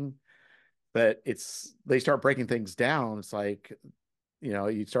saying, but it's they start breaking things down. It's like,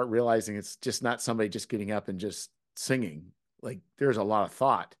 you start realizing it's just not somebody just getting up and just singing. Like there's a lot of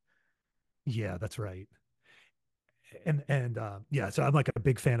thought. Yeah, that's right. And yeah, so I'm like a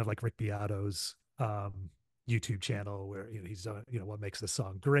big fan of like Rick Beato's YouTube channel where he's what makes this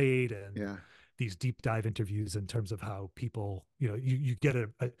song great, and Yeah. these deep dive interviews in terms of how people, you get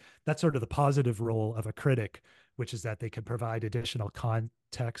that's sort of the positive role of a critic, which is that they can provide additional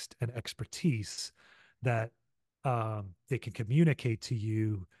context and expertise that they can communicate to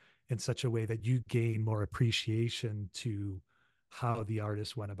you in such a way that you gain more appreciation to how the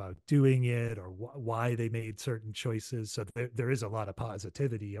artist went about doing it, or why they made certain choices. So there is a lot of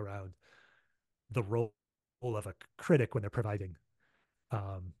positivity around the role of a critic when they're providing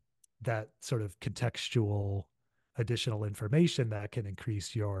um, that sort of contextual additional information that can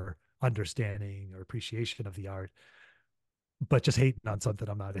increase your understanding or appreciation of the art, but just hating on something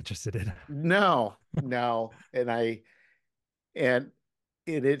I'm not interested in. No, no. And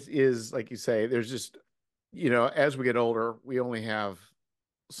it is like you say, there's just, as we get older, we only have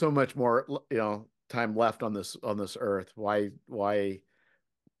so much more, time left on this earth. Why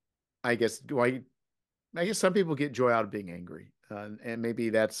I guess some people get joy out of being angry. And maybe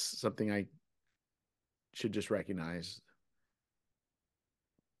that's something I should just recognize.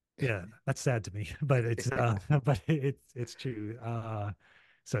 Yeah, that's sad to me, but but it's true.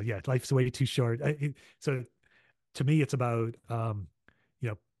 So yeah, life's way too short. So to me, it's about you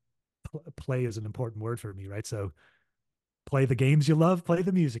know, play is an important word for me, right? So play the games you love, play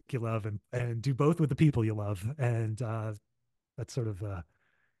the music you love, and do both with the people you love, and that sort of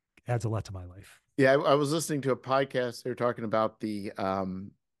adds a lot to my life. Yeah, I was listening to a podcast. They were talking about the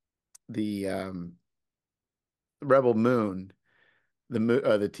Rebel Moon, the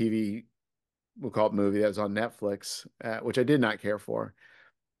TV, we'll call it movie that was on Netflix, which I did not care for.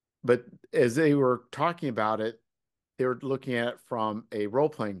 But as they were talking about it, they were looking at it from a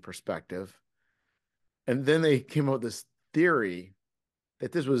role-playing perspective. And then they came up with this theory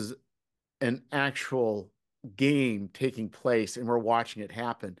that this was an actual game taking place and we're watching it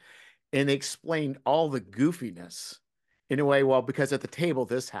happen. And they explained all the goofiness in a way, well, because at the table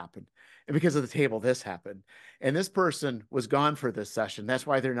this happened, and because of the table this happened, and this person was gone for this session. That's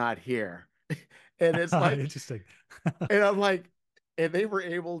why they're not here. And it's like, Interesting. and I'm like, and they were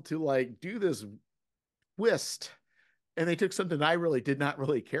able to like do this twist, and they took something I really did not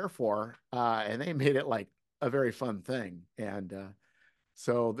really care for, and they made it like a very fun thing. And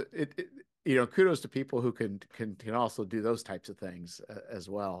so kudos to people who can also do those types of things as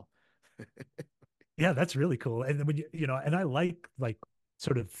well. Yeah, that's really cool. And when and I like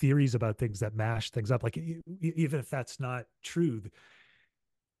sort of theories about things that mash things up. Like even if that's not true,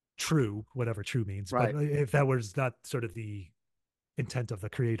 whatever true means, but Right. if that was not sort of the intent of the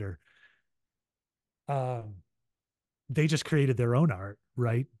creator, um, they just created their own art,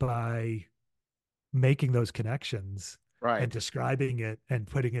 right? By making those connections and Right. describing it and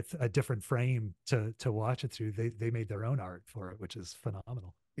putting it a different frame to watch it through. They made their own art for it, which is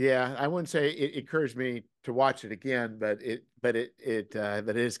phenomenal. Yeah, I wouldn't say it encouraged me to watch it again, but it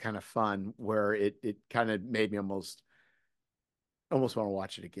is kind of fun where it kind of made me almost want to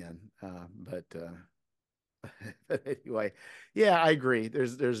watch it again. But anyway, yeah, I agree.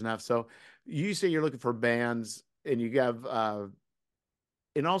 There's enough. So you say you're looking for bands, and you have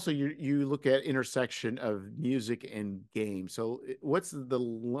and also you look at intersection of music and game. So what's the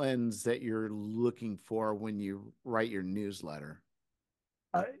lens that you're looking for when you write your newsletter?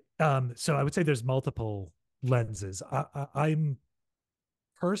 So I would say there's multiple lenses. I'm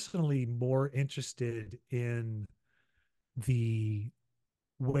personally more interested in the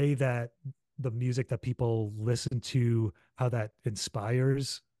way that the music that people listen to, how that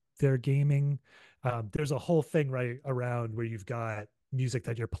inspires their gaming. There's a whole thing right around where you've got music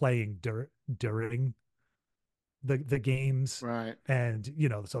that you're playing during the games, Right. and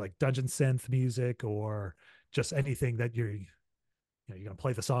so like dungeon synth music, or just anything that you're going to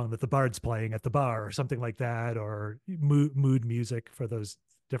play the song that the bard's playing at the bar or something like that, or mood music for those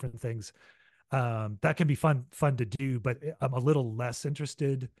different things. That can be fun to do, but I'm a little less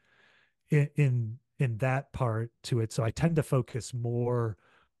interested in that part to it. So I tend to focus more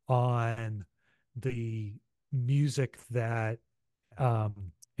on the music that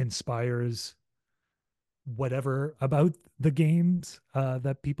inspires whatever about the games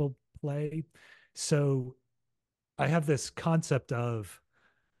that people play. So I have this concept of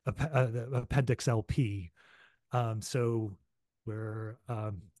appendix LP. So where,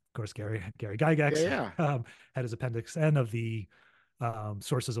 of course, Gary Yeah, Gygax yeah. had his appendix N of the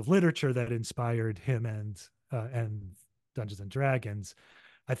sources of literature that inspired him and Dungeons and Dragons.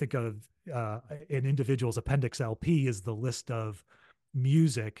 I think of an individual's appendix LP is the list of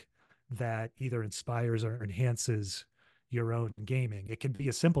music that either inspires or enhances your own gaming. It can be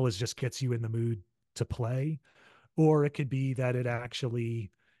as simple as just gets you in the mood to play, or it could be that it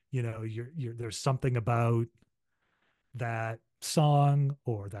actually, there's something about that song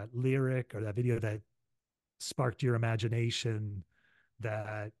or that lyric or that video that sparked your imagination,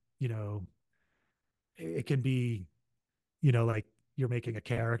 that, it can be, like you're making a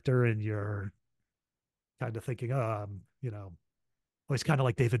character and you're kind of thinking, well, it's kind of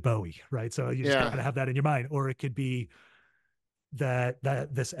like David Bowie, right? So you just kind Yeah. of have that in your mind. Or it could be that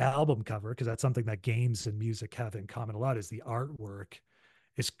this album cover, because that's something that games and music have in common a lot, is the artwork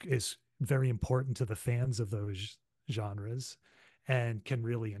is very important to the fans of those genres and can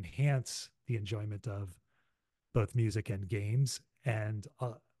really enhance the enjoyment of both music and games. And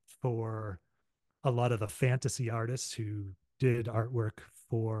for a lot of the fantasy artists who did artwork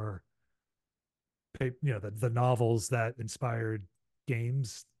for the novels that inspired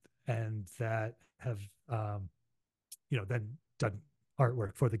games and that have then done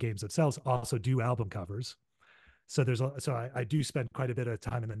artwork for the games themselves, also do album covers. So I do spend quite a bit of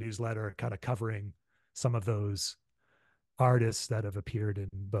time in the newsletter kind of covering some of those artists that have appeared in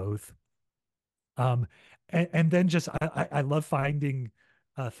both. Um, and then just I love finding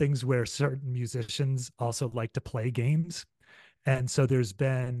things where certain musicians also like to play games. And so there's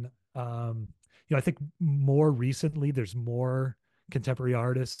been, I think more recently, there's more contemporary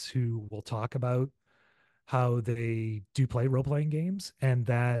artists who will talk about how they do play role playing games, and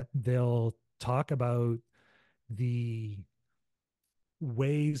that they'll talk about the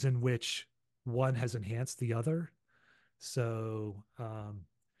ways in which one has enhanced the other. So,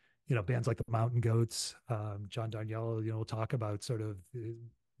 bands like the Mountain Goats, John Daniello, will talk about sort of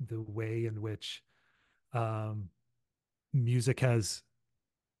the way in which um, music has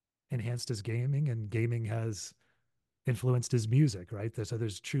enhanced his gaming and gaming has influenced his music, right? So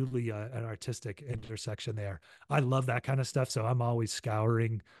there's truly an artistic intersection there. I love that kind of stuff. So I'm always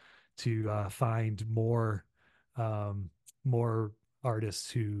scouring to find um, more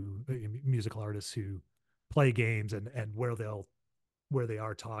artists musical artists who play games, and where they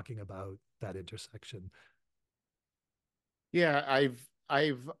are talking about that intersection. Yeah,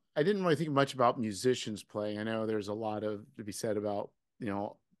 I didn't really think much about musicians playing. I know there's a lot of to be said about,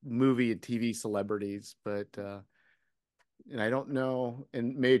 movie and TV celebrities, but and I don't know,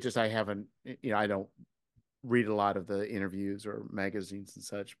 and maybe just I haven't, I don't read a lot of the interviews or magazines and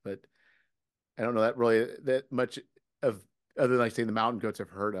such, but I don't know that really that much of other than like saying the Mountain Goats I've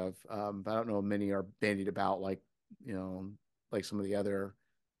heard of. But I don't know many are bandied about like, you know, like some of the other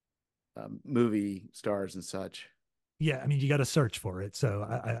movie stars and such. Yeah, I mean, you got to search for it. So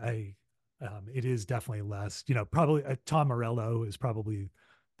it is definitely less. Probably Tom Morello is probably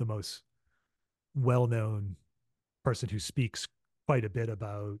the most well-known person who speaks quite a bit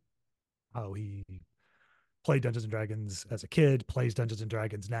about how he played Dungeons and Dragons as a kid, plays Dungeons and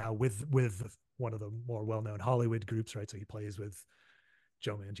Dragons now with one of the more well-known Hollywood groups, right? So he plays with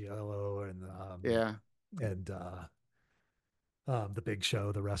Joe Manganiello Yeah. and the Big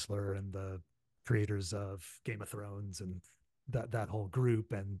Show, the wrestler, and the creators of Game of Thrones, and that whole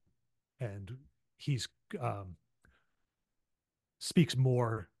group, and he's um, speaks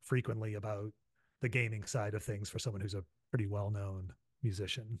more frequently about the gaming side of things for someone who's a pretty well-known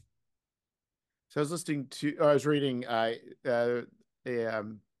musician. So I was listening to, or I was reading, a, there's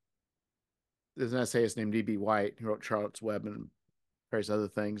an essayist named D.B. White who wrote Charlotte's Web and various other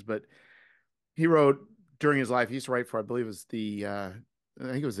things, but he wrote during his life, he used to write for, I believe it was I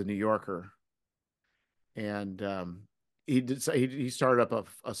think it was the New Yorker. And he started up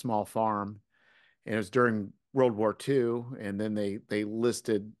a small farm, and it was during World War II. And then they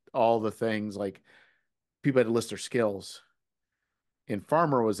listed all the things like people had to list their skills, and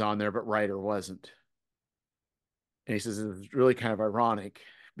farmer was on there, but writer wasn't. And he says it's really kind of ironic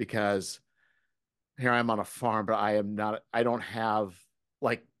because here I am on a farm, but I don't have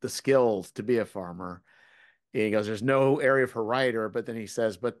like the skills to be a farmer. And he goes, there's no area for writer, but then he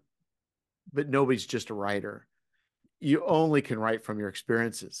says, but nobody's just a writer. You only can write from your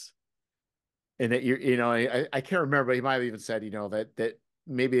experiences. And that I can't remember, but he might have even said, that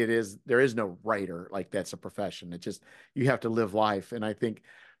maybe there is no writer, like that's a profession. It just you have to live life. And I think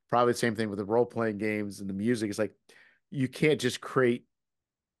probably the same thing with the role playing games and the music. It's like you can't just create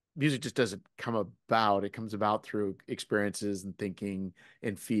music just doesn't come about. It comes about through experiences and thinking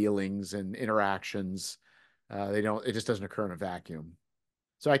and feelings and interactions. It just doesn't occur in a vacuum.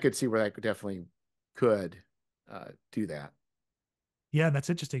 So I could see where that could do that. Yeah, and that's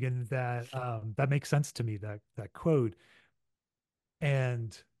interesting, and that makes sense to me, that quote.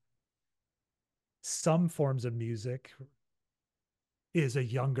 And some forms of music is a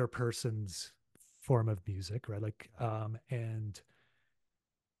younger person's form of music, right? Like, and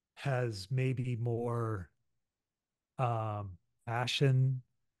has maybe more passion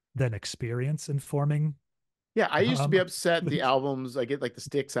than experience in forming. Yeah, I used to be Um, upset the albums. I get like the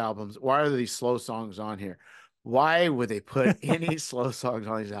Styx albums. Why are there these slow songs on here? Why would they put any slow songs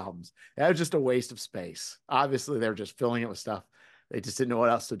on these albums? That was just a waste of space. Obviously, they were just filling it with stuff they just didn't know what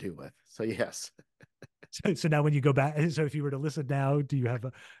else to do with. So yes. so now when you go back, so if you were to listen now, do you have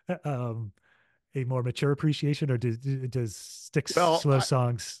a more mature appreciation, or does Styx Well, slow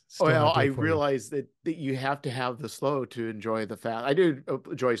songs still well, not do I it for you? realize that you have to have the slow to enjoy the fast. I do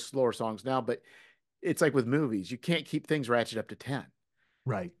enjoy slower songs now, but it's like with movies. You can't keep things ratcheted up to 10.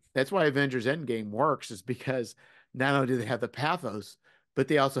 Right. That's why Avengers Endgame works, is because not only do they have the pathos, but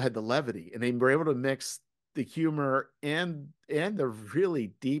they also had the levity, and they were able to mix the humor and the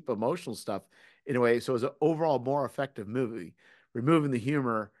really deep emotional stuff in a way. So it was an overall more effective movie. Removing the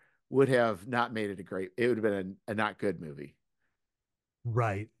humor would have not made it a great. It would have been a not good movie.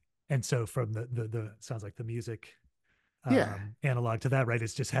 Right. And so from the sounds like the music Yeah, analog to that, right?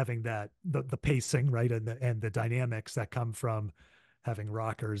 It's just having that the pacing, right, and the dynamics that come from having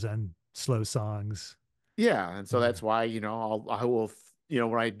rockers and slow songs. yeah, and so Yeah. that's why I will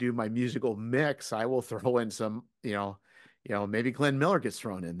when I do my musical mix, I will throw in some maybe Glenn Miller gets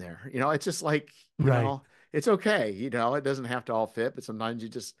thrown in there. It's just like Right. it's okay. It doesn't have to all fit, but sometimes you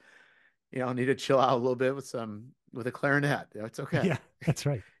just need to chill out a little bit with a clarinet. It's Yeah, okay. that's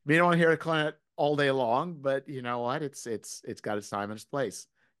right. You don't want to hear a clarinet all day long, but you know what? It's got its time and its place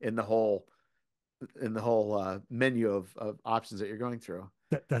in the whole menu of options that you're going through.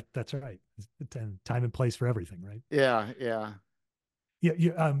 That's right. And time and place for everything, right? Yeah, yeah.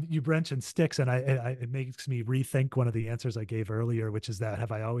 Yeah, you mentioned sticks, and it makes me rethink one of the answers I gave earlier, which is that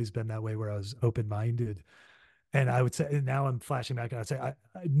have I always been that way, where I was open minded? And I would say, and now I'm flashing back, and I'd say,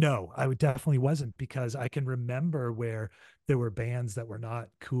 no, I would definitely wasn't, because I can remember where there were bands that were not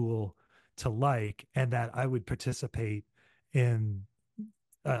cool to like, and that I would participate in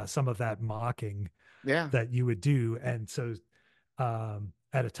some of that mocking Yeah. that you would do. And so,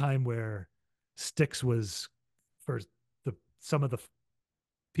 at a time where Styx was for some of the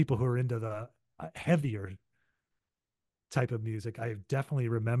people who are into the heavier type of music, I definitely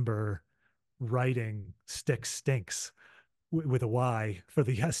remember writing Styx stinks with a Y for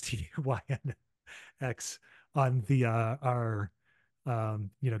the STYNX on the our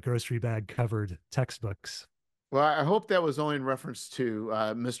grocery bag covered textbooks. Well, I hope that was only in reference to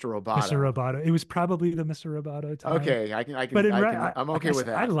Mr. Mr. Roboto. Roboto. It was probably the Mr. Roboto time, Okay, but I'm okay with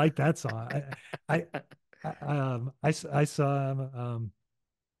I that. like that song. I, I saw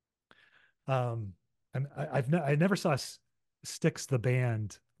um, I never saw Styx the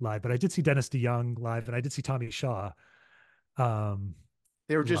band live, but I did see Dennis DeYoung live, and I did see Tommy Shaw um,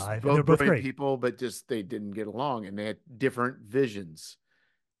 They were just live, and they're both both brilliant great. people, but just they didn't get along, and they had different visions.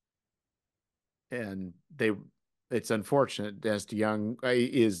 And it's unfortunate. Dennis DeYoung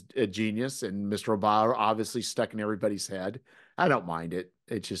is a genius, and Mr. Roboto obviously stuck in everybody's head. I don't mind it.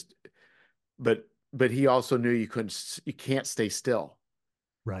 It's just, but he also knew you can't stay still.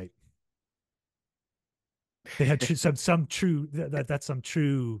 Right. They had some true that's some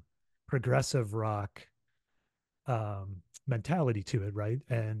true progressive rock mentality to it, right?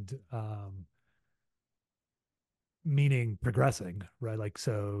 And meaning progressing, right? Like,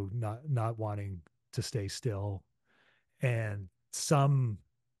 so not wanting to stay still. And some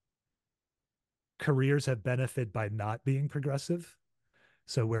careers have benefited by not being progressive.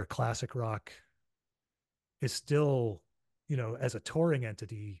 So where classic rock is still, as a touring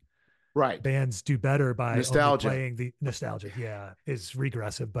entity, Right. bands do better by only Nostalgia. playing the nostalgic, yeah, is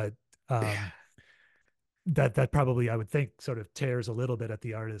regressive. But that probably, I would think, sort of tears a little bit at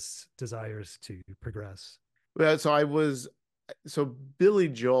the artist's desires to progress. Well, so Billy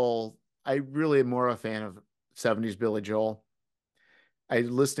Joel, I really am more a fan of 70s Billy Joel. I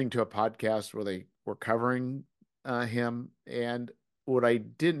was listening to a podcast where they were covering him, and what I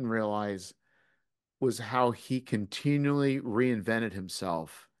didn't realize was how he continually reinvented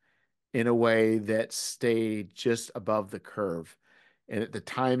himself in a way that stayed just above the curve. And the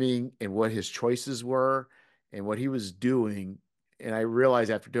timing and what his choices were and what he was doing. And I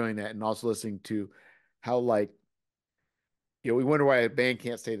realized after doing that and also listening to how like we wonder why a band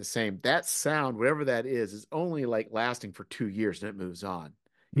can't stay the same. That sound, whatever that is only like lasting for 2 years and it moves on.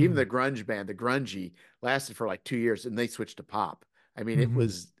 Even Mm. the grunge band, the grungy, lasted for like 2 years and they switched to pop. I mean, Hmm.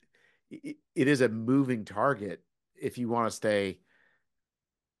 it is a moving target if you want to stay,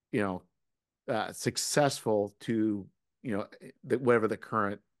 you know, successful to, whatever the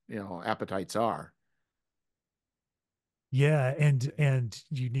current, appetites are. Yeah, and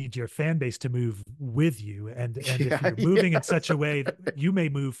you need your fan base to move with you, and if Yeah, you're moving in yes. such a way, you may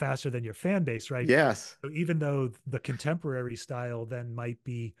move faster than your fan base, right? Yes. So even though the contemporary style then might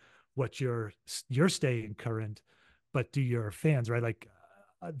be what you're staying current, but do your fans, right? Like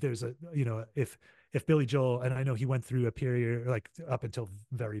there's a, if Billy Joel, and I know he went through a period like up until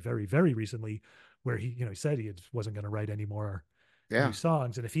very, very, very recently where he said wasn't going to write any more new Yeah.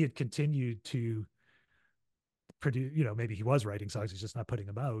 songs, and if he had continued to produce, maybe he was writing songs, he's just not putting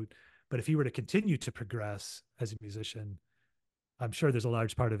them out. But if he were to continue to progress as a musician, I'm sure there's a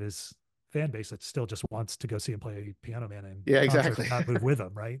large part of his fan base that still just wants to go see him play Piano Man in Yeah, concert, exactly. not move with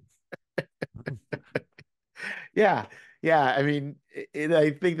him, right? Yeah. Yeah. I mean, and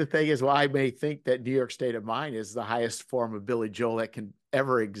I think the thing is, well, I may think that New York State of Mind is the highest form of Billy Joel that can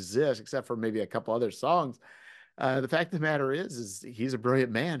ever exist, except for maybe a couple other songs. The fact of the matter is he's a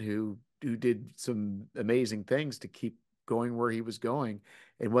brilliant man who did some amazing things to keep going where he was going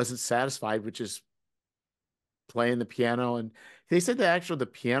and wasn't satisfied with just playing the piano. And they said that actually the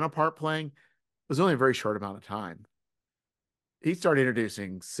piano part playing was only a very short amount of time. He started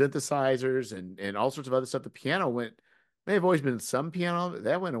introducing synthesizers and all sorts of other stuff. The piano may have always been some piano, but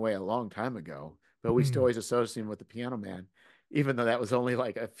that went away a long time ago. But we still Mm. always associate him with the piano man, even though that was only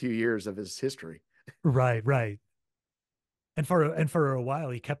like a few years of his history. Right, right. And for a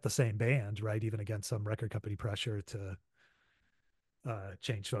while he kept the same band, right? Even against some record company pressure to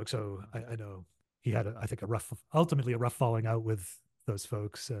change folks. So I know he had, I think, ultimately a rough falling out with those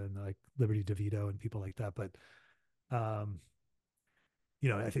folks and like Liberty DeVito and people like that. But um,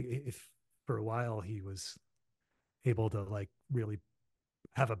 I think if for a while he was able to like really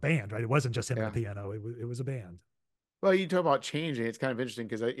have a band, right? It wasn't just him and the Yeah. piano; it was a band. Well, you talk about changing. It's kind of interesting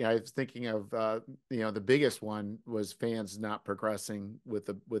because I was thinking of the biggest one was fans not progressing with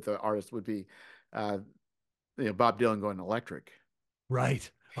the artist would be uh, Bob Dylan going electric. Right.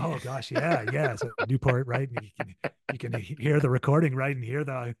 Oh gosh, yeah, yeah. So Newport, right? And you can hear the recording, right, and hear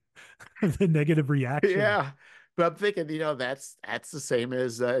the the negative reaction. Yeah. But I'm thinking, that's the same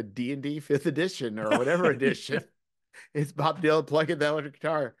as D&D fifth edition or whatever edition. It's Bob Dylan plugging the electric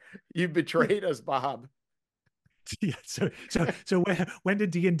guitar. You betrayed us, Bob. Yeah. So when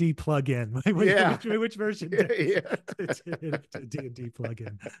did D&D plug in? Yeah. Which version Yeah. did D&D plug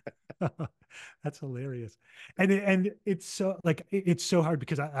in? That's hilarious. And it's so like it's so hard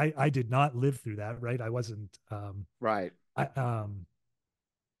because I did not live through that, right? I wasn't Right.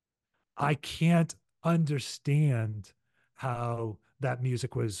 I can't understand how that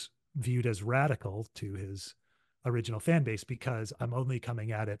music was viewed as radical to his original fan base because I'm only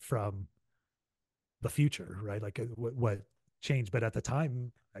coming at it from the future, right? Like what changed. But at the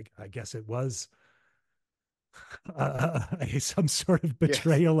time, I guess it was some sort of Yes.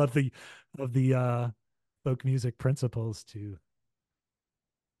 betrayal of the folk music principles to.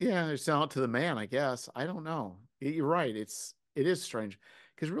 Yeah, they sell it to the man, I guess. I don't know. You're right. It is strange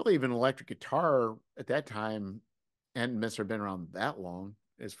because really even electric guitar at that time hadn't necessarily been around that long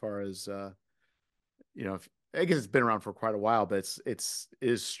as far as I guess it's been around for quite a while, but it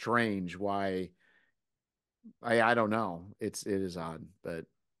is strange why I don't know. It is odd, but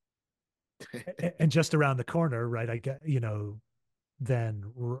And just around the corner, right? I get, then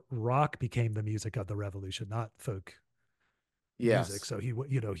rock became the music of the revolution, not folk music. yes. So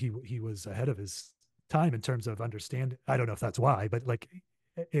he was ahead of his time in terms of understanding. I don't know if that's why, but like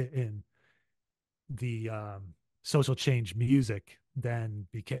in the social change music, then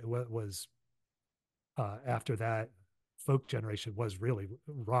became what was after that folk generation was really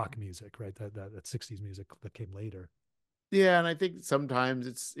rock music, right? That 60s music that came later. Yeah, and I think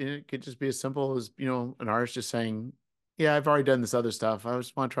sometimes it could just be as simple as, an artist just saying, "Yeah, I've already done this other stuff. I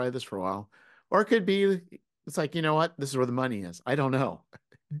just want to try this for a while." Or it could be it's like, you know what? This is where the money is. I don't know.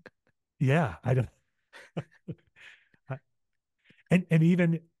 Yeah, I don't. And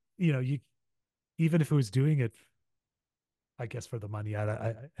even, you even if it was doing it, I guess for the money,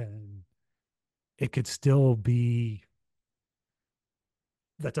 and it could still be,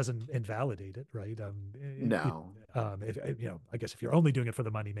 that doesn't invalidate it, right? No, If, I guess if you're only doing it for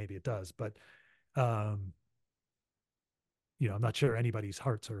the money, maybe it does, but um, I'm not sure anybody's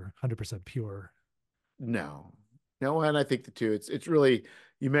hearts are 100% pure. no, no. And I think the two, it's really,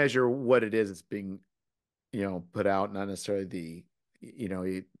 you measure what it is that's being, put out, not necessarily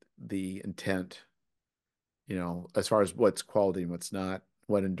the intent, as far as what's quality and what's not,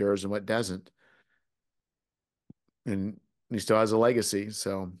 what endures and what doesn't. And he still has a legacy.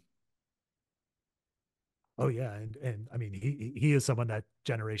 So Oh yeah, and I mean, he is someone that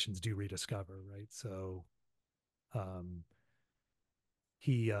generations do rediscover, right? So um,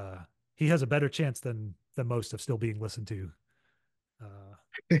 he uh, he has a better chance than most of still being listened to uh,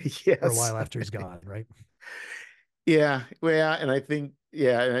 for a yes. while after he's gone, right? Yeah, well, yeah, and I think,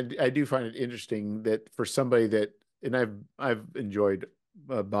 yeah, and I do find it interesting that for somebody that, and I've enjoyed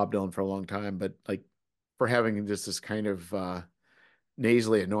Bob Dylan for a long time, but like for having just this kind of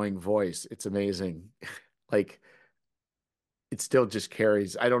nasally annoying voice, it's amazing. Like it still just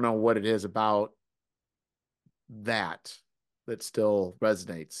carries. I don't know what it is about that that still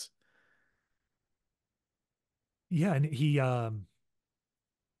resonates. Yeah, and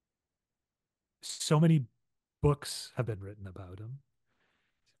so many books have been written about him,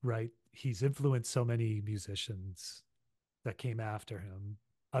 right? He's influenced so many musicians that came after him.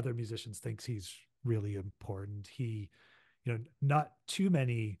 Other musicians thinks he's really important. Not too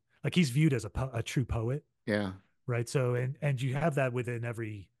many, like he's viewed as a true poet, Yeah, right? So and you have that within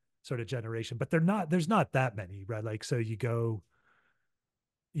every sort of generation, but there's not that many, right? Like so you go,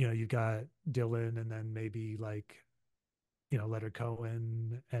 you've got Dylan and then maybe like, Leonard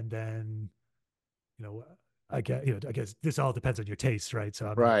Cohen and then, you know, I guess this all depends on your taste, right? So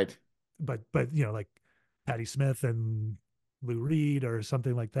I'm not, right. but like Patti Smith and Lou Reed or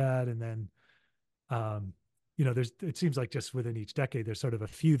something like that. And then it seems like just within each decade, there's sort of a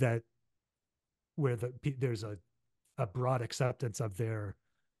few that where there's a broad acceptance of their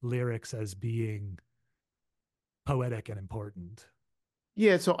lyrics as being poetic and important.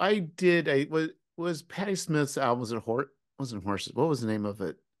 Yeah, so I did. I was Patti Smith's album, was it Horse? Wasn't Horses? What was the name of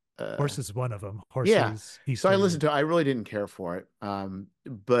it? Uh, Horses, one of them. yeah. Horses, So I listened Easter. to it. I really didn't care for it.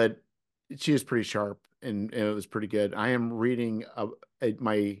 But she was pretty sharp and it was pretty good. I am reading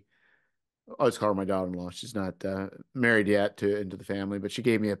my I always call her my daughter-in-law. She's not married yet to into the family, but she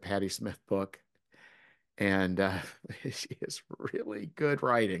gave me a Patti Smith book, and she is really good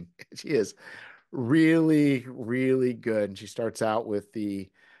writing. She is really, really good. And she starts out with the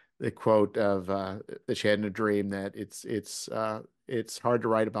quote of that she had in a dream that it's hard to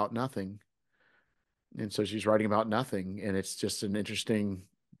write about nothing. And so she's writing about nothing, and it's just an interesting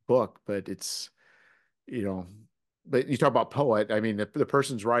book, but it's, you know, but you talk about poet. I mean, the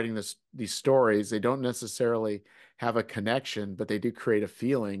person's writing these stories, they don't necessarily have a connection, but they do create a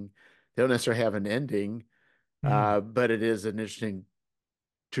feeling. They don't necessarily have an ending, Mm, but it is an interesting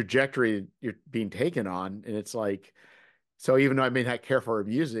trajectory you're being taken on. And it's like, so even though I may not care for her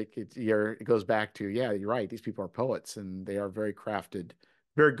music, it goes back to, yeah, you're right. These people are poets and they are very crafted,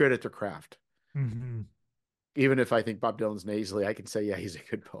 very good at their craft. hmm. Even if I think Bob Dylan's nasally, I can say, yeah, he's a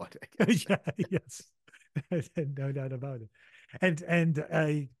good poet, I guess. Yeah, yes. No doubt about it. And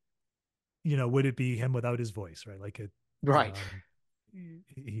I, would it be him without his voice, right? Like it, Right. um,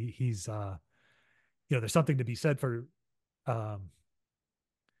 he's, there's something to be said for, um,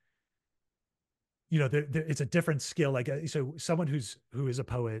 it's a different skill. Like, so someone who is a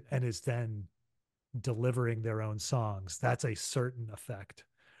poet and is then delivering their own songs, that's a certain effect,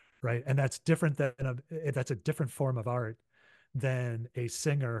 right? And that's different that's a different form of art than a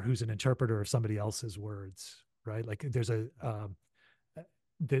singer who's an interpreter of somebody else's words, right? Like there's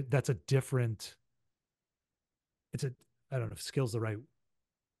that's a different, it's a, I don't know if skill's the right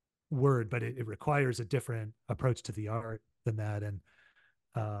word, but it requires a different approach to the art than that. And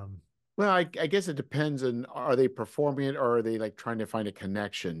um, Well, I guess it depends on, are they performing it or are they like trying to find a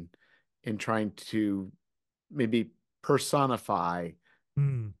connection and trying to maybe personify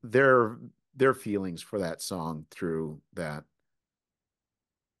mm, their their feelings for that song through that.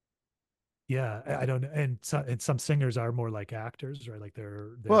 yeah, I don't know. And some singers are more like actors, right? Like Well,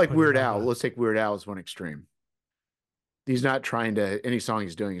 they're like putting Weird on Al, the let's take Weird Al as one extreme. He's not trying to, any song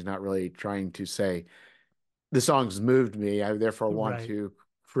he's doing, he's not really trying to say, the song's moved me. I therefore want right. to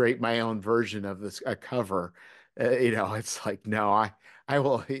create my own version of this a cover. It's like, no, I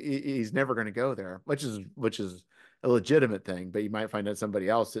will. He's never going to go there, which is a legitimate thing. But you might find out somebody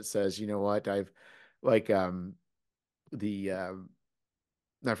else that says, you know what, like the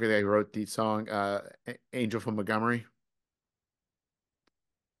I forget who wrote the song Angel from Montgomery.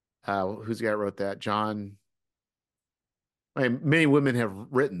 Who's the guy who wrote that? John. I mean, many women have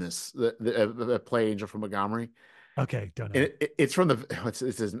written this the play Angel from Montgomery, Okay, don't and know. it's from the it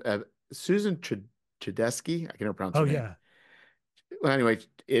says Susan Tedeschi. I can never pronounce Oh her name. yeah. Well, anyway,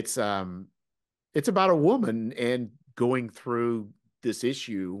 it's about a woman and going through this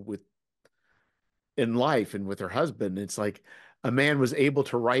issue with in life and with her husband. It's like a man was able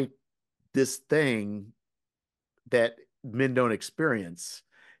to write this thing that men don't experience,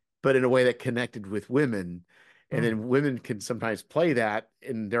 but in a way that connected with women. And Hmm. then women can sometimes play that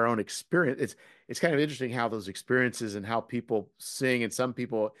in their own experience. It's kind of interesting how those experiences and how people sing, and some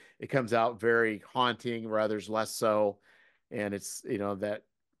people it comes out very haunting, where others less so. And it's, that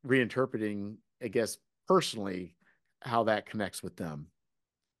reinterpreting, I guess, personally, how that connects with them.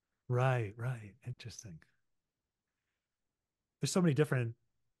 Right, right. Interesting. There's so many different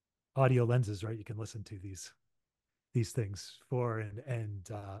audio lenses, right? You can listen to these things for and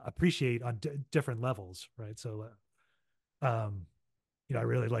appreciate on different levels, right? So, I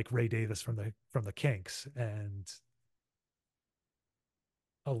really like Ray Davis from the Kinks, and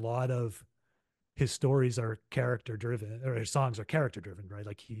a lot of his stories are character driven, or his songs are character driven, right?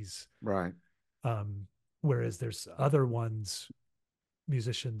 Like he's Right. um, whereas there's other ones,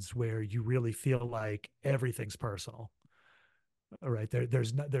 musicians, where you really feel like everything's personal. All right,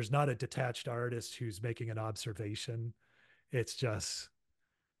 there's not a detached artist who's making an observation. It's just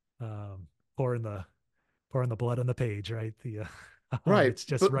um, pouring the pouring the blood on the page, right? Right. It's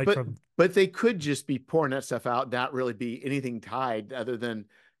just But right but from. but they could just be pouring that stuff out, not really be anything tied other than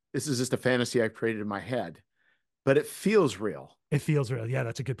this is just a fantasy I've created in my head. But it feels real. It feels real. Yeah,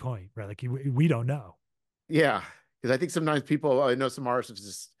 that's a good point, right? Like we don't know. Yeah. Because I think sometimes people, I know some artists have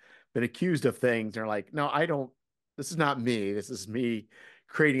just been accused of things. They're like, no, I don't, this is not me. This is me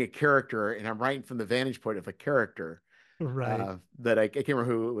creating a character, and I'm writing from the vantage point of a character. Right. That I can't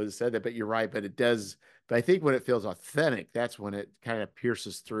remember who it was said that, but you're right. But it does, but I think when it feels authentic, that's when it kind of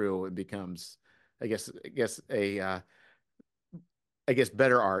pierces through and becomes, I guess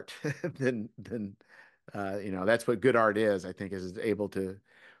better art than that's what good art is. I think is able to,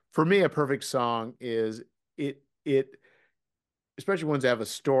 for me, a perfect song is it especially ones that have a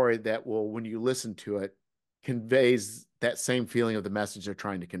story that will, when you listen to it, conveys that same feeling of the message they're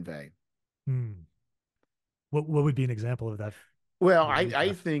trying to convey. Hmm. What would be an example of that Well, that I you I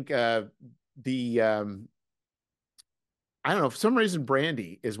have? think the I don't know. For some reason,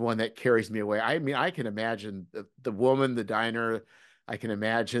 Brandy is one that carries me away. I mean, I can imagine the woman, the diner. I can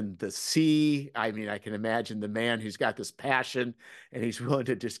imagine the sea. I mean, I can imagine the man who's got this passion and he's willing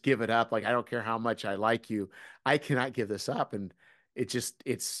to just give it up. Like, I don't care how much I like you. I cannot give this up. And it just,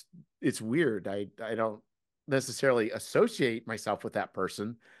 it's weird. I don't necessarily associate myself with that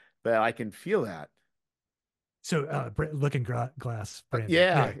person, but I can feel that. So, Looking Glass, Brandy.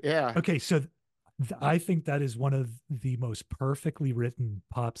 Yeah, Yeah. yeah, Okay. So, I think that is one of the most perfectly written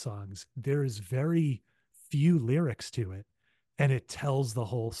pop songs. There is very few lyrics to it, and it tells the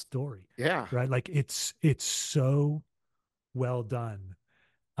whole story, yeah. right? Like it's so well done.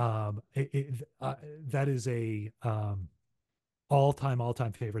 That is a all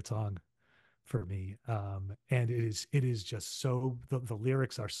time favorite song for me. And it is just so the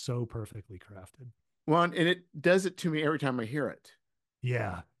lyrics are so perfectly crafted. Well, and it does it to me every time I hear it.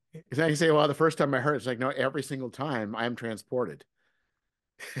 Yeah. Because I can say, well, the first time I heard it, it's like, no, every single time I'm transported.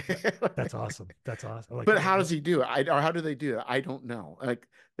 That's awesome. That's awesome. Like, But how does he do it? Or how do they do it? I don't know. Like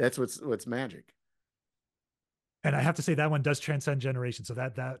that's what's magic. and I have to say that one does transcend generations. So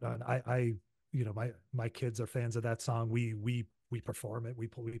my kids are fans of that song. We perform it. We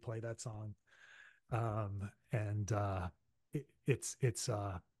play that song. And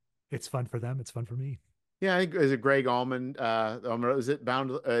it's fun for them. It's fun for me. Yeah, I think is it Greg Allman? Is it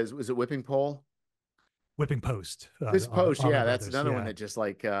bound? Was it Whipping Pole? Whipping Post, This post, Allman yeah, that's Brothers. another one Yeah. that just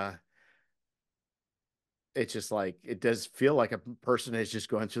like it's just like it does feel like a person is just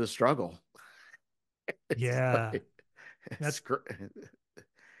going through the struggle. It's Yeah. like That's scr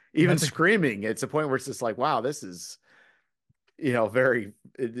even that's a screaming. It's a point where it's just like, wow, this is very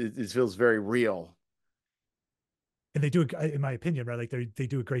it feels very real. and they do, in my opinion, right? Like they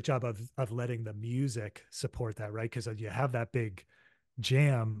do a great job of letting the music support that, right? Because you have that big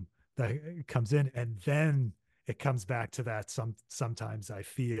jam that comes in, and then it comes back to that sometimes I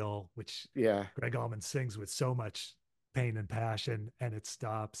feel, which Yeah. Greg Allman sings with so much pain and passion, and it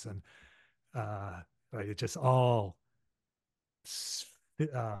stops, and right, it just all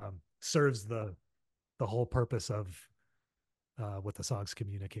serves the whole purpose of what the song's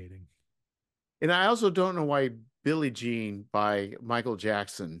communicating. And I also don't know why Billie Jean by Michael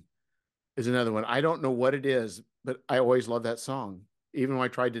Jackson is another one. I don't know what it is, but I always love that song. Even when I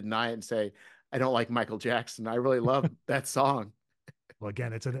tried to deny it and say I don't like Michael Jackson, I really love that song. Well,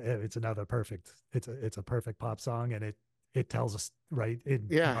 again, it's another perfect. It's a perfect pop song, and it tells us right.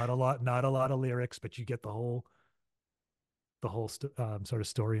 Yeah. Not a lot of lyrics, but you get sort of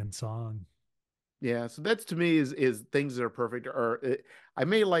story and song. Yeah, so that's to me is things that are perfect. Or I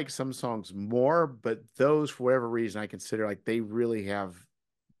may like some songs more, but those for whatever reason I consider like they really have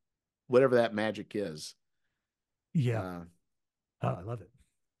whatever that magic is. Yeah, Uh, I love it.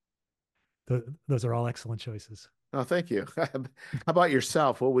 Those are all excellent choices. oh, thank you. How about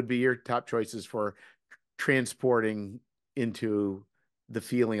yourself? What would be your top choices for transporting into the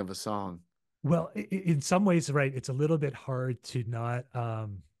feeling of a song? Well, in some ways, right, it's a little bit hard to not.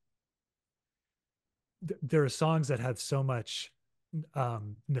 There are songs that have so much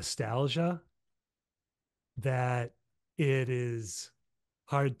nostalgia that it is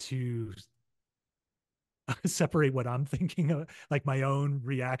hard to separate what I'm thinking of, like my own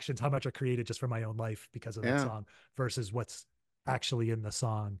reactions, how much are created just from my own life because of that Yeah. song versus what's actually in the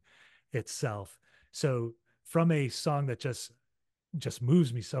song itself. So from a song that just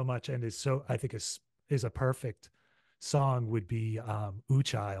moves me so much and is so I think is a perfect song would be Ooh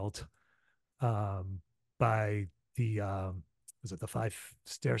Child by the was it the Five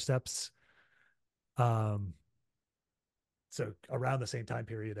Stair Steps? Um so around the same time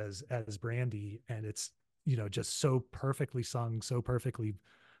period as Brandy, and it's just so perfectly sung, so perfectly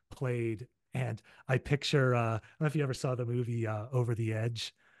played. And I picture I don't know if you ever saw the movie Over the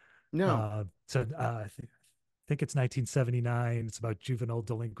Edge. No. I think it's 1979. It's about juvenile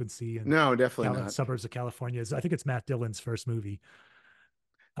delinquency in No, definitely not. suburbs of California. I think it's Matt Dillon's first movie.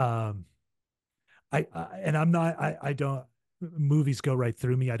 Um, and I'm not. I don't. Movies go right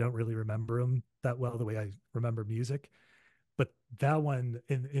through me. I don't really remember them that well the way I remember music. But that one,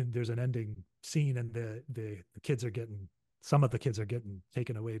 in there's an ending scene, and the kids are getting some of the kids are getting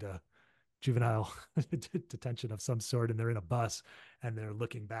taken away to juvenile detention of some sort, and they're in a bus, and they're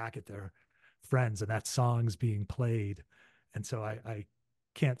looking back at their friends, and that song's being played, and so I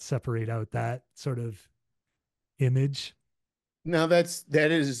can't separate out that sort of image. No, that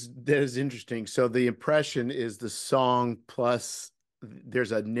is interesting. So the impression is the song plus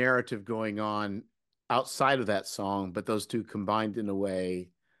there's a narrative going on outside of that song, but those two combined in a way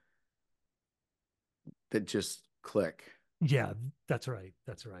that just click. Yeah, that's right.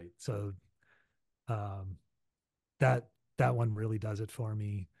 That's right. So um, that one really does it for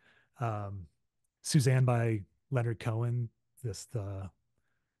me. Um, Suzanne by Leonard Cohen, this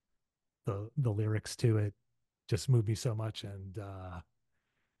the lyrics to it just moved me so much. And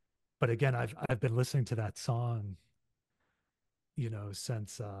but again, I've been listening to that song,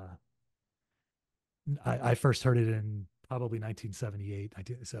 since I first heard it in probably 1978.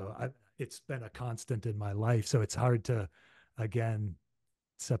 It's been a constant in my life, so it's hard to again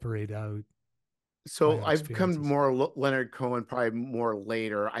separate out my So own I've come to experiences. more Leonard Cohen probably more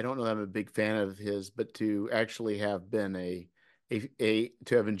later. I don't know that I'm a big fan of his, but to actually have been a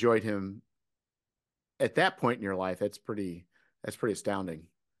to have enjoyed him at that point in your life, that's pretty astounding.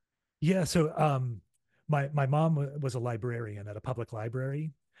 Yeah, so my mom was a librarian at a public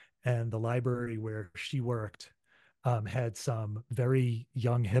library, and the library where she worked had some very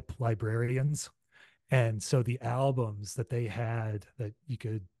young hip librarians. And so the albums that they had that you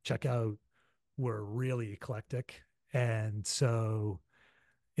could check out were really eclectic. And so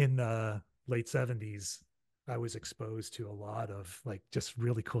in the late 70s, I was exposed to a lot of like just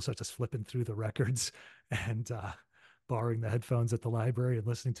really cool stuff, just flipping through the records and borrowing the headphones at the library and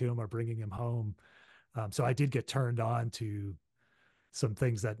listening to them or bringing them home. So I did get turned on to some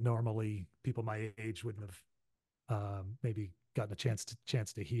things that normally people my age wouldn't have maybe gotten a chance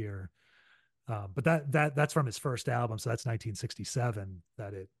to hear. But that's from his first album, so that's 1967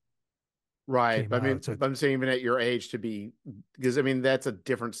 that it Right. came But I out. mean, So but I'm saying even at your age to be, because I mean, that's a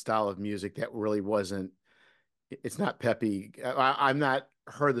different style of music that really wasn't, it's not peppy. I'm not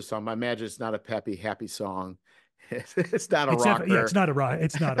heard the song. I imagine it's not a peppy, happy song. It's not a it's definitely yeah, rocker.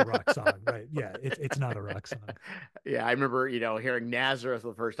 it's not a rock song, right? Yeah, it's not a rock song. Yeah, I remember, hearing Nazareth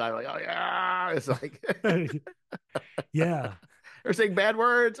the first time, like, oh yeah, it's like Yeah, they're saying bad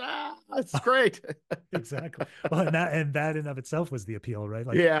words. Ah, it's great. exactly. Well, and that in of itself was the appeal, right?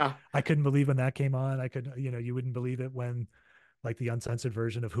 Like Yeah, I couldn't believe when that came on. I could, you wouldn't believe it when like the uncensored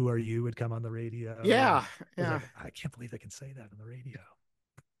version of "Who Are You" would come on the radio, and yeah, it was yeah. like, I can't believe they can say that on the radio.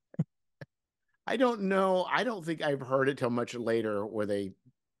 I don't know. I don't think I've heard it till much later where they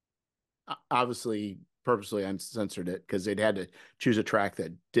obviously purposely uncensored it because they'd had to choose a track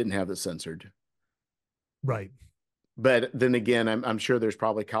that didn't have the censored. Right. But then again, I'm sure there's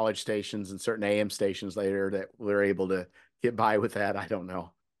probably college stations and certain AM stations later that were able to get by with that. I don't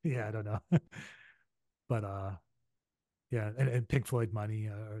know. Yeah, I don't know. But yeah, and Pink Floyd Money,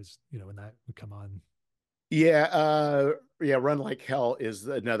 was, when that would come on. Yeah, yeah, Run Like Hell is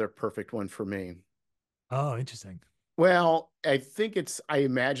another perfect one for me. Oh, interesting. Well, I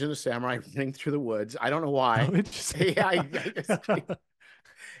imagine a samurai running through the woods. I don't know Oh, why. interesting. Yeah,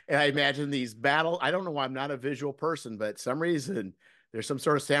 and I imagine these battle. I don't know why I'm not a visual person, but some reason there's some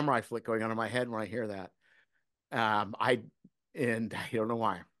sort of samurai flick going on in my head when I hear that. I and I don't know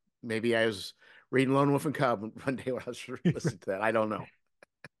why. Maybe I was reading Lone Wolf and Cub one day when I was listening to that. I don't know.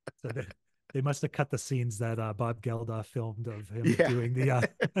 So they must have cut the scenes that Bob Geldof filmed of him Yeah. doing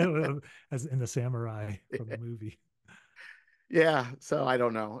the as in the samurai from the movie. Yeah, so I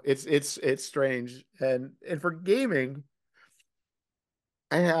don't know. It's strange. And for gaming,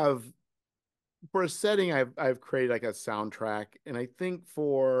 I have for a setting I've created like a soundtrack, and I think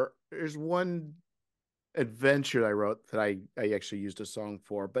for there's one adventure I wrote that I actually used a song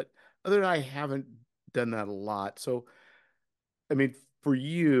for, but other than that, I haven't done that a lot. So I mean, for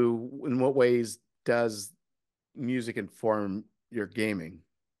you, in what ways does music inform your gaming?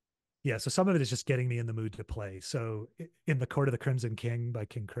 Yeah, so some of it is just getting me in the mood to play. So in the Court of the Crimson King by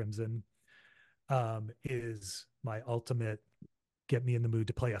King Crimson is my ultimate get me in the mood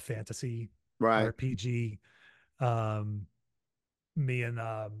to play a fantasy Right. RPG. Um, Me and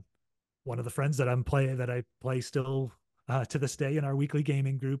one of the friends that I'm playing that I play still to this day in our weekly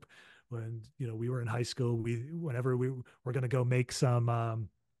gaming group. When we were in high school, we whenever we were going to go make some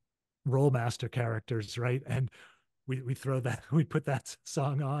role master characters, right? And we throw that we put that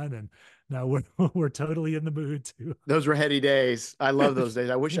song on, and now we're we're totally in the mood to. Those were heady days. I love those days.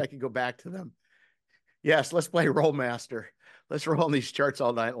 I wish I could go back to them. Yes, let's play Roll Master. Let's roll on these charts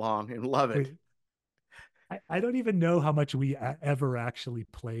all night long and love it. we I don't even know how much we ever actually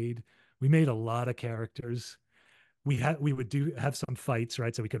played. We made a lot of characters. We would do have some fights,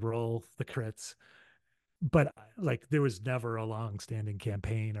 right? So we could roll the crits, but like there was never a long standing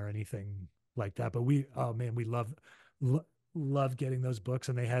campaign or anything like that. But oh man, we lo- love getting those books,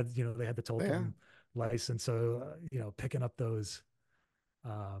 and they had the Yeah. Tolkien license. So, picking up those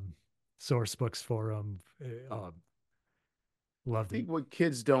um, source books for them, I loved it. think what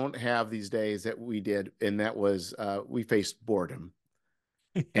kids don't have these days that we did, and that was we faced boredom.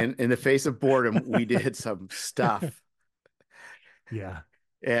 Yeah. And in the face of boredom, we did some stuff. Yeah.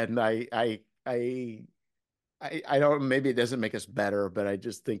 And I don't, maybe it doesn't make us better, but I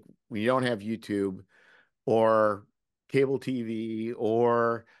just think when you don't have YouTube or cable TV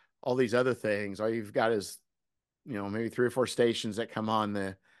or all these other things, all you've got is, maybe three or four stations that come on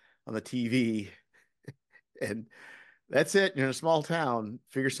the TV, and that's it. You're in a small town,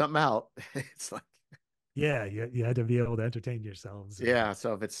 figure something out. It's like, Yeah. You had to be able to entertain yourselves. And yeah.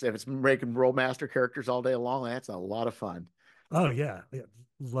 So if it's making roll master characters all day long, that's a lot of fun. oh yeah, yeah,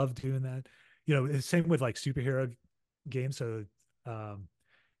 love doing that. Same with like superhero games. So, um,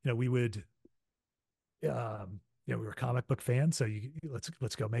 we would we were comic book fans, so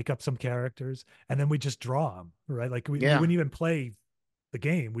let's go make up some characters, and then we just draw them, right? Like we Yeah. wouldn't even play the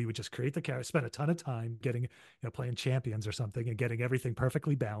game. We would just create the character, spend a ton of time getting, playing champions or something, and getting everything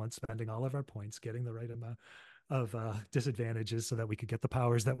perfectly balanced, spending all of our points, getting the right amount of disadvantages so that we could get the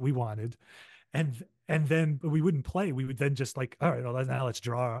powers that we wanted, and then we wouldn't play. We would then just like, all right, well now let's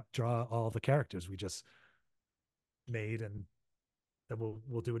draw all the characters we just made, and then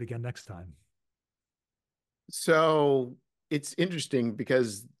we'll do it again next time. So it's interesting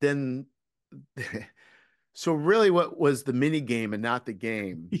because then, so really, what was the mini game and not the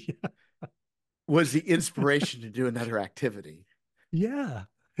game Yeah. was the inspiration to do another activity. Yeah.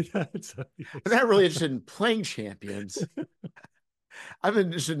 Yeah, I'm it's not really interested in playing champions. I'm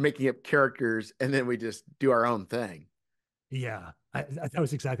interested in making up characters and then we just do our own thing. yeah. That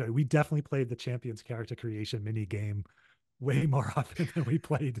was exactly we definitely played the Champions character creation mini game way more often than we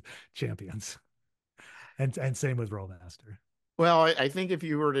played Champions. And same with Rollmaster. Well, I think if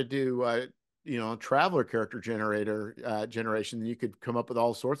you were to do, traveler character generation, then you could come up with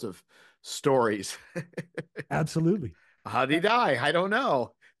all sorts of stories. Absolutely. How did he Uh, die? I don't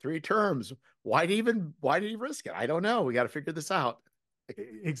know. Three terms. Why did he risk it? I don't know. We got to figure this out.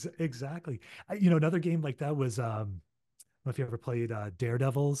 exactly. Another game like that was I don't know if you ever played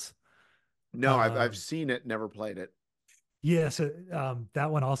Daredevils. No, I've Um, seen it, never played it. yeah, so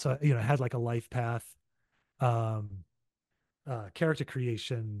that one also, had like a life path um character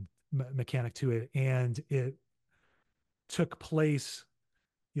creation mechanic to it, and it took place,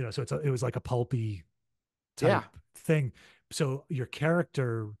 so it was like a pulpy Yeah. type thing. So your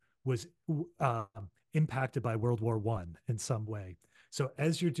character was impacted by World War One in some way. So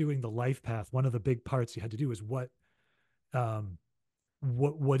as you're doing the life path, one of the big parts you had to do is um,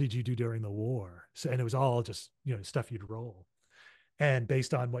 what did you do during the war? So, and it was all just stuff you'd roll, and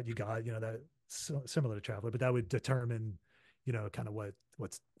based on what you got, that similar to Traveler, but that would determine kind of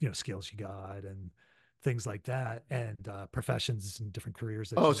what's skills you got and things like that, and professions and different careers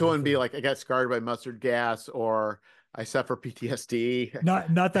that Oh, you so it went wouldn't be through. like I got scarred by mustard gas or I suffer PTSD.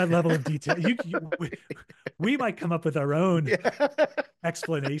 Not that level of detail. We might come up with our own Yeah.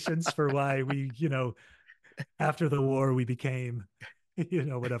 explanations for why after the war we became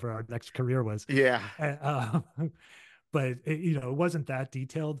whatever our next career was. Yeah. uh, but it wasn't that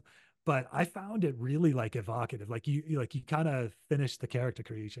detailed, but I found it really like evocative. Like you kind of finished the character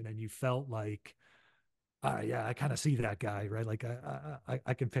creation and you felt like, yeah, I kind of see that guy, right? Like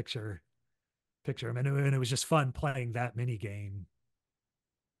I can picture him, and it was just fun playing that mini game.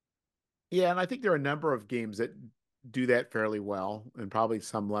 Yeah, and I think there are a number of games that do that fairly well, and probably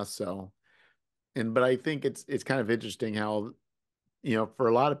some less so. And but I think it's kind of interesting how, for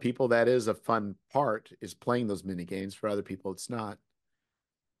a lot of people that is a fun part is playing those mini games. For other people, it's not.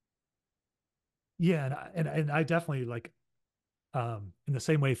 Yeah, and I definitely like, in the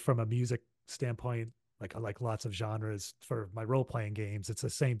same way from a music standpoint, like I like lots of genres for my role playing games. It's the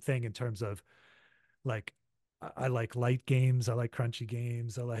same thing in terms of like I like light games, I like crunchy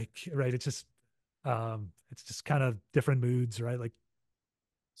games, I like right. It's just kind of different moods, right? Like,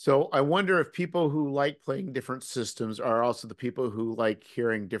 So I wonder if people who like playing different systems are also the people who like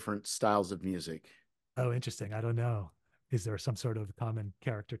hearing different styles of music. oh, interesting. I don't know. Is there some sort of common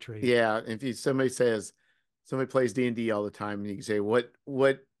character trait? Yeah, if somebody says somebody plays D&D all the time, and you can say, what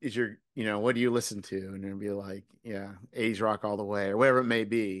is your, what do you listen to? And they'll be like, yeah, A's rock all the way, or whatever it may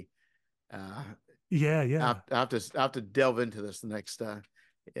be. Uh, Yeah, yeah. I have to delve into this next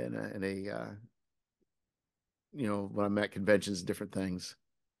in a when I'm at conventions and different things.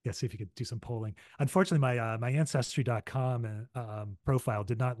 Yeah, see if you could do some polling. Unfortunately, my ancestry.com profile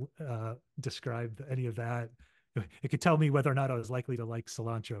did not describe any of that. It could tell me whether or not I was likely to like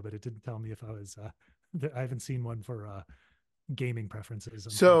cilantro, but it didn't tell me if I was. I haven't seen one for gaming preferences.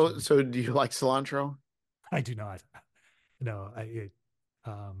 Unfortunately, So do you like cilantro? I do not. No,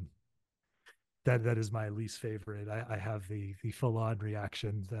 um, that is my least favorite. I have the full on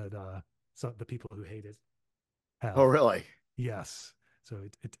reaction that the people who hate it Oh, have. really? Yes. So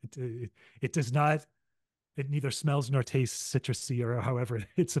it does not. It neither smells nor tastes citrusy or however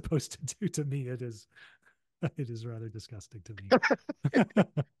it's supposed to do to me. It is rather disgusting to me.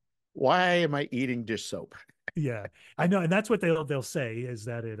 Why am I eating dish soap? Yeah, I know, and that's what they'll say is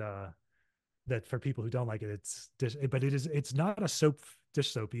that that for people who don't like it, it's dish, but it's not a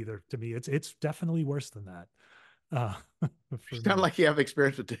dish soap either to me. It's definitely worse than that. Uh, You for sound me, like you have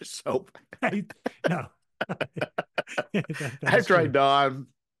experience with dish soap. no, that I've is tried true. Dawn.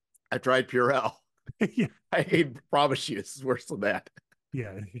 I've tried Purell. Yeah, I promise you, it's worse than that.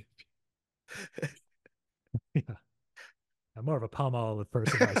 yeah, yeah. I'm more of a palm olive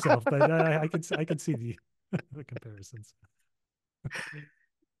person myself, but I can see the the comparisons.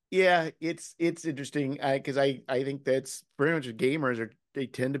 Yeah, it's interesting because I think that's pretty much gamers are they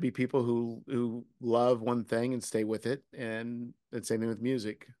tend to be people who love one thing and stay with it, and the same thing with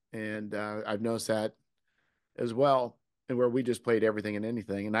music. And I've noticed that as well, and where we just played everything and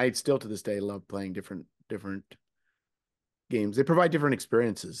anything, and I still to this day love playing different games. They provide different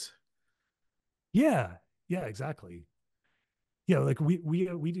experiences. Yeah, yeah, exactly. Yeah, like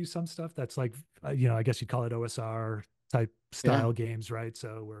we do some stuff that's like I guess you'd call it OSR type Yeah, style games, right?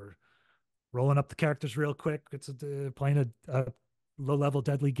 So we're rolling up the characters real quick. It's playing a low level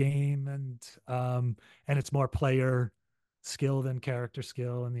deadly game, and it's more player skill than character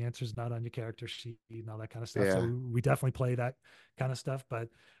skill, and the answer's not on your character sheet and all that kind of stuff. So yeah, we definitely play that kind of stuff. But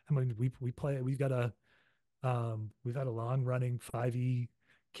I mean, we've had a long running 5e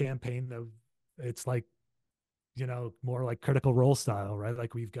campaign that it's like more like Critical Role style, right?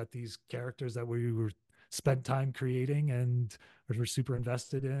 Like we've got these characters that we were spent time creating and we're super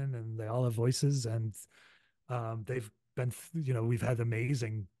invested in, and they all have voices, and they've been, we've had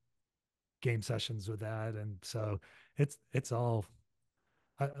amazing game sessions with that, and so it's all.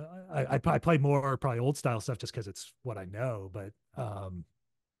 I play more probably old style stuff just because it's what I know, but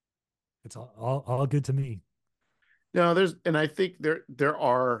it's all good to me. no, there's and I think there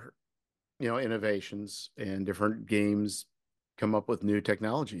are innovations and different games come up with new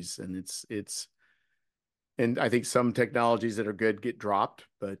technologies, and it's and I think some technologies that are good get dropped,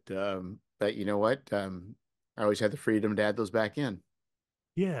 but you know what? I always had the freedom to add those back in.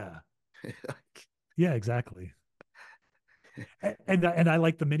 Yeah, yeah, exactly. And I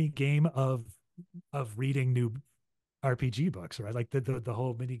like the mini game of of reading new RPG books, right? Like the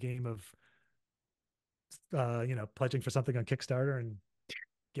whole mini game of pledging for something on Kickstarter and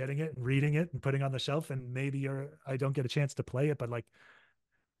getting it and reading it and putting it on the shelf, and maybe I don't get a chance to play it, but like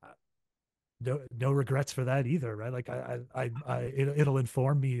no regrets for that either, right? Like it'll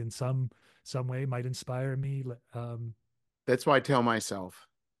inform me in some way, might inspire me. That's why I tell myself,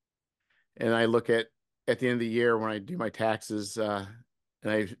 and I look at the end of the year when I do my taxes, and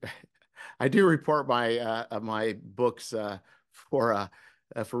I do report my books for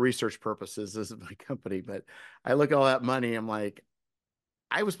research purposes. This is my company, but I look at all that money. I'm like,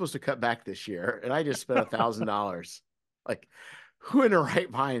 I was supposed to cut back this year, and I just spent $1,000. Like, who in their right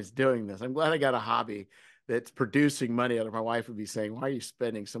mind is doing this? I'm glad I got a hobby that's producing money. Other my wife would be saying, "Why are you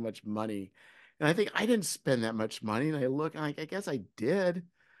spending so much money?" And I think I didn't spend that much money. And I look, and I guess I did.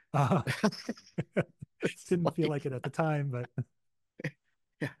 uh, It's didn't feel like, like it at the time, but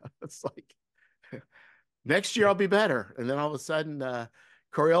yeah, it's like next year I'll be better. And then all of a sudden,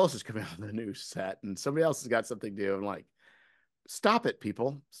 Coriolis is coming out with a new set, and somebody else has got something to do. I'm like, stop it,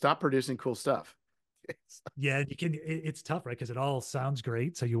 people! Stop producing cool stuff. yeah, it's tough, right? Because it all sounds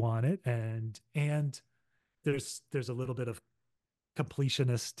great, so you want it, and there's a little bit of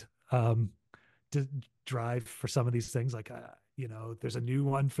completionist d drive for some of these things. Like, there's a new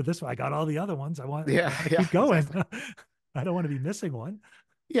one for this one. I got all the other ones. I Yeah, want to yeah, keep going. exactly. I don't want to be missing one.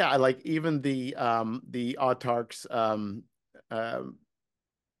 Yeah, I like even the Autarchs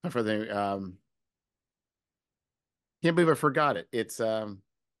for the can't believe I forgot it. It's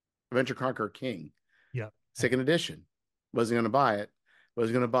Adventure Conqueror King, Yeah, second edition. Wasn't gonna buy it.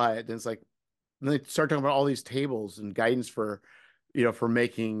 Was gonna buy it. Then it's like then they start talking about all these tables and guidance for for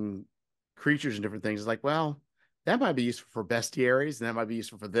making creatures and different things. It's like, well, that might be useful for bestiaries, and that might be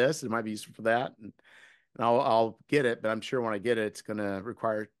useful for this, and it might be useful for that. And I'll get it, but I'm sure when I get it, it's going to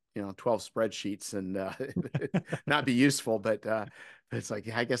require 12 spreadsheets and not be useful. But it's like,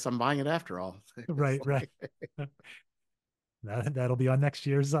 yeah, I guess I'm buying it after all. It's right, right. like That'll be on next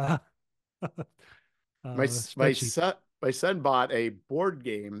year's my my spreadsheet. son my son bought a board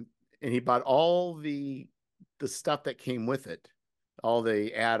game and he bought all the stuff that came with it, all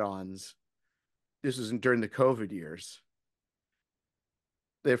the add-ons. This was during the COVID years.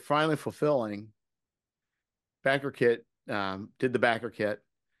 They're finally fulfilling backer kit. Did the backer kit,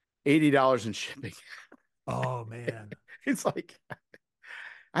 $80 in shipping. Oh man. It's like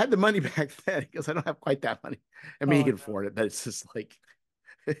I had the money back then because I don't have quite that money. I mean, he Oh can no. afford it, but it's just like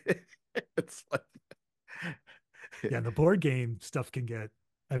it's like Yeah, and the board game stuff can get,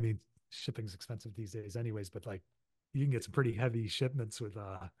 I mean, shipping's expensive these days anyways, but like you can get some pretty heavy shipments with some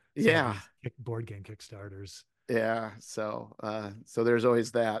of yeah, these board game Kickstarters. yeah. So there's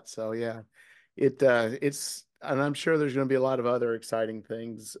always that. So yeah, it's and I'm sure there's going to be a lot of other exciting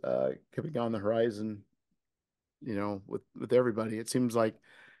things coming on the horizon. With everybody, it seems like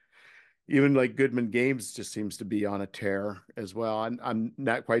even like Goodman Games just seems to be on a tear as well. I'm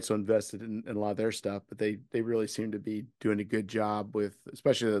not quite so invested in a lot of their stuff, but they really seem to be doing a good job with,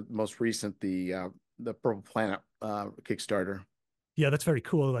 especially the most recent, the Purple Planet Kickstarter. Yeah, that's very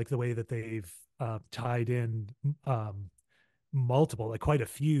cool. Like the way that they've tied in um, multiple, like quite a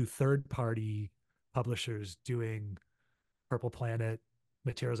few third party publishers doing Purple Planet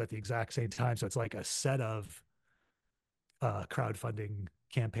materials at the exact same time. So it's like a set of crowdfunding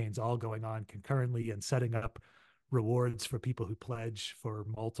campaigns all going on concurrently and setting up rewards for people who pledge for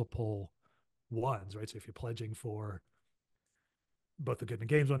multiple ones, right? So if you're pledging for both the Goodman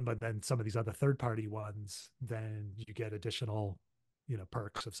Games one, but then some of these other third party ones, then you get additional,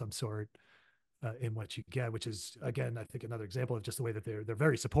 perks of some sort in what you get, which is again, I think another example of just the way that they're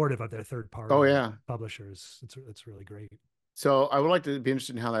very supportive of their third Oh party yeah. publishers. It's really great. So I would like to be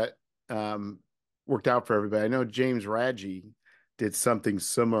interested in how that worked out for everybody. I know James Radji did something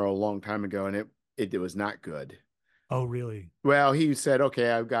similar a long time ago, and it was not good. Oh, really? Well, he said,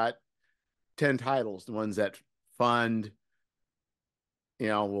 okay, I've got 10 titles, the ones that fund,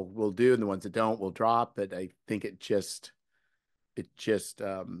 we'll do, and the ones that don't, we'll drop. But I think it just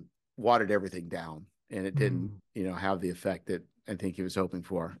watered everything down, and it didn't, Mm. have the effect that I think he was hoping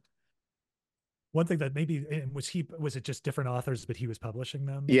for. One thing that maybe was it just different authors, but he was publishing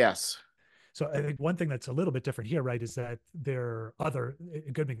them? Yes. So I think one thing that's a little bit different here, right, is that their other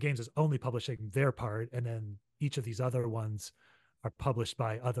Goodman Games is only publishing their part, and then each of these other ones are published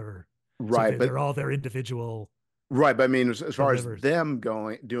by other. So Right, they're but all their individual right, but I mean, as far as delivers. them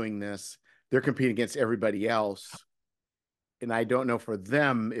doing this, they're competing against everybody else, and I don't know for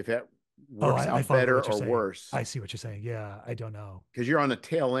them if it Oh, works I out follow better what you're or saying. worse. I see what you're saying. Yeah, I don't know. Because you're on the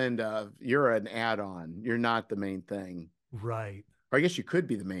tail end of you're an add-on. You're not the main thing. Right. Or I guess you could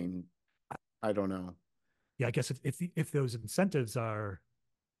be the main. I don't know. Yeah, I guess if those incentives are,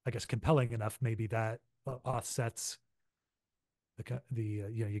 I guess, compelling enough, maybe that offsets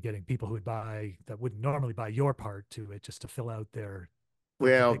you're getting people who would buy that wouldn't normally buy your part to it just to fill out their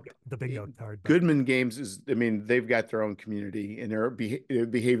Well, the bingo card. But Goodman Games is, I mean, they've got their own community, and their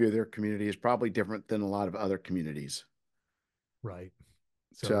behavior of their community is probably different than a lot of other communities. right,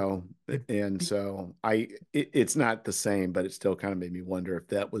 so So, it, and so it's not the same, but it still kind of made me wonder if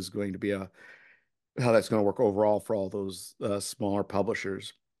that was going to be how that's going to work overall for all those smaller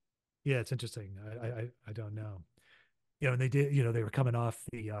publishers. yeah, it's interesting. I don't know. And they did, they were coming off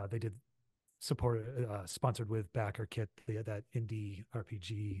they did support sponsored with Backer Kit, that indie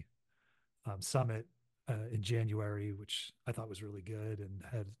RPG summit in January, which I thought was really good and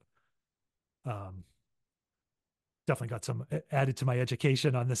had um, definitely got some added to my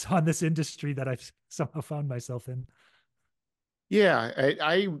education on this industry that I've somehow found myself in. Yeah,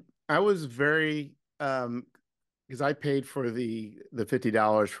 I was very because I paid for the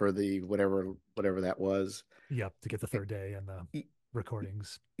 $50 for the whatever that was. Yep, to get the third day and the Y-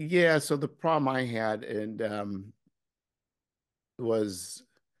 recordings. Yeah, so the problem I had and was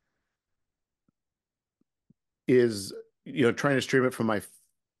is trying to stream it from my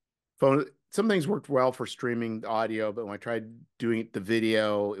phone. Some things worked well for streaming the audio, but when I tried doing the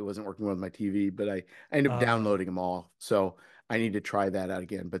video, it wasn't working well with my TV. But I ended up Uh, downloading them all, so I need to try that out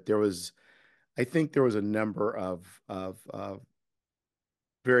again. But I think there was a number of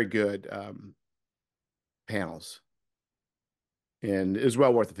very good panels, and it was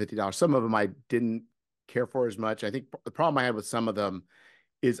well worth the $50. Some of them I didn't care for as much. I think the problem I had with some of them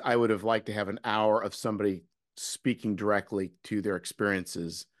is I would have liked to have an hour of somebody speaking directly to their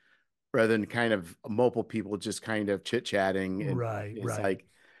experiences rather than kind of mobile people just kind of chit-chatting. And right, it's right. like,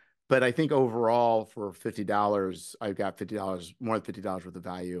 but I think overall for $50, I've got $50, more than $50 worth of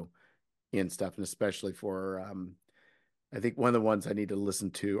value in stuff. And especially for, I think one of the ones I need to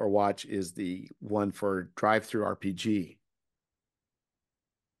listen to or watch is the one for Drive Through RPG.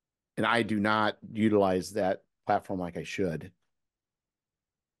 And I do not utilize that platform like I should.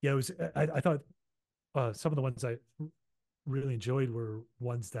 Yeah, it was. I thought some of the ones I really enjoyed were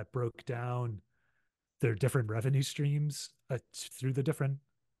ones that broke down their different revenue streams through the different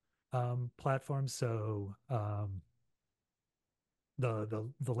platforms. So the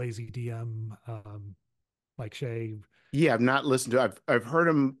lazy DM, Mike Shea. Yeah, I've not listened to. I've heard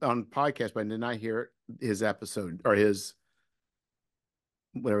him on podcast, but I did not hear his episode or his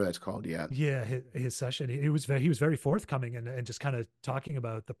whatever that's called yet. Yeah, his session. He was very forthcoming and just kind of talking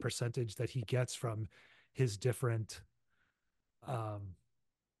about the percentage that he gets from his different um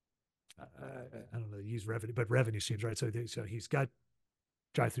I don't know, use revenue, but revenue streams, right? So he's got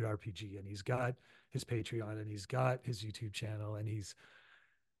Drive Through RPG, and he's got his Patreon, and he's got his YouTube channel, and he's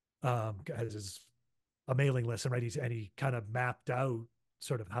has his a mailing list, and right, he kind of mapped out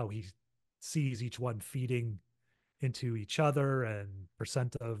sort of how he sees each one feeding into each other and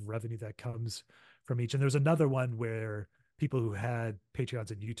percent of revenue that comes from each. And there's another one where people who had Patreons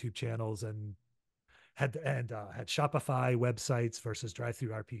and YouTube channels and had Shopify websites versus Drive Through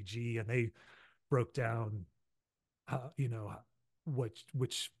RPG, and they broke down, you know, which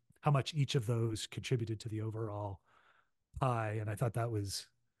how much each of those contributed to the overall pie. And I thought that was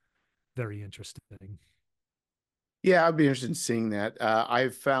very interesting. Yeah, I'd be interested in seeing that.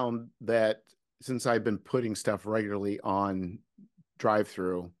 I've found that since I've been putting stuff regularly on drive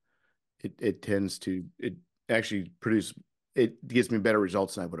through, it tends to it actually produce it gives me better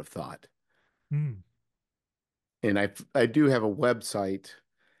results than I would have thought. Mm, And I do have a website,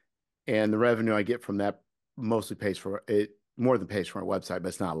 and the revenue I get from that mostly pays for it more than pays for my website, but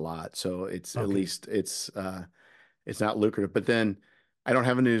it's not a lot. So it's at okay. least it's not lucrative. But then I don't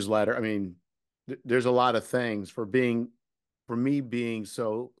have a newsletter. I mean, there's a lot of things for me being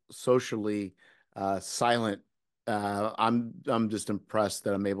so socially silent. I'm just impressed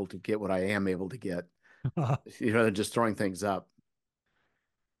that I'm able to get what I am able to get, than just throwing things up.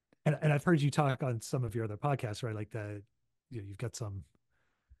 And I've heard you talk on some of your other podcasts, right? Like that, you've got some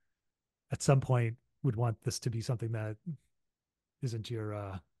at some point would want this to be something that isn't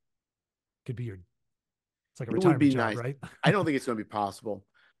your could be your it's like a It would retirement be job, nice. right? I don't think it's going to be possible.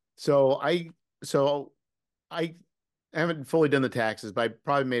 So so I haven't fully done the taxes, but I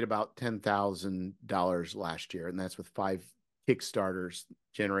probably made about $10,000 last year, and that's with five Kickstarters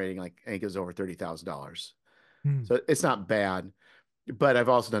generating like I think it was over $30,000. Hmm. So it's not bad, but I've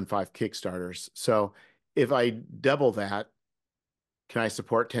also done five Kickstarters. So if I double that, can I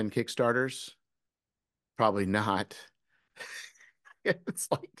support 10 Kickstarters? Probably not. It's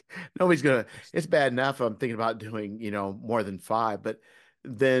like nobody's gonna, it's bad enough. I'm thinking about doing, more than five, but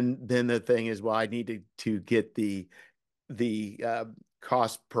then the thing is, well, I need to get the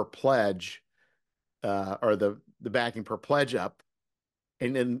cost per pledge or the backing per pledge up,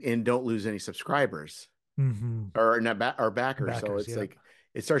 and don't lose any subscribers Hmm. or not or backers. So Backers, it's yeah. like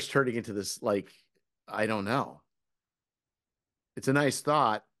it starts turning into this like I don't know. It's a nice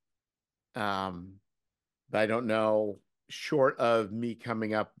thought, um, but I don't know. Short of me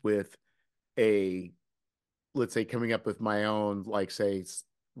coming up with a, let's say, coming up with my own, like say,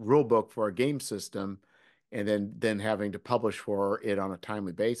 rule book for a game system, and then having to publish for it on a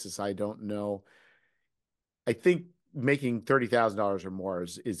timely basis. I don't know. I think making $30,000 or more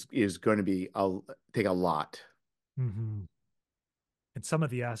is going to be take a lot. Hmm. And some of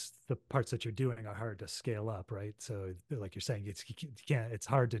the parts that you're doing are hard to scale up, right? So like you're saying, you can't, it's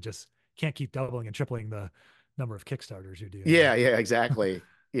hard to just can't keep doubling and tripling the number of Kickstarters you're doing. Yeah, yeah, exactly.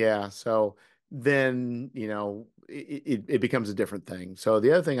 Yeah. So then, it becomes a different thing. So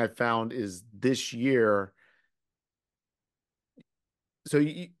the other thing I found is this year, so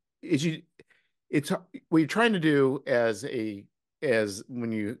is you it's what you're trying to do as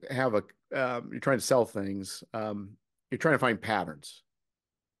when you have you're trying to sell things, you're trying to find patterns.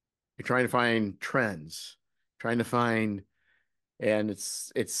 You're trying to find trends, trying to find, and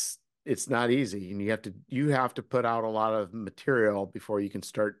it's not easy, and you have to put out a lot of material before you can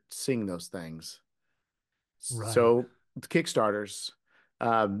start seeing those things. Right. So the Kickstarters,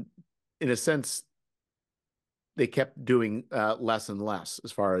 um, in a sense, they kept doing less and less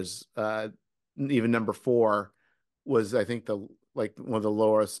as far as even number four was, I think, the like one of the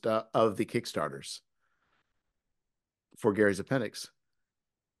lowest of the Kickstarters for Gary's Appendix.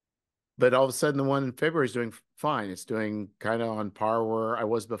 But all of a sudden, the one in February is doing fine. It's doing kind of on par where I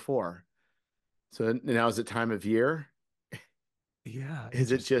was before. So now is it time of year? Yeah.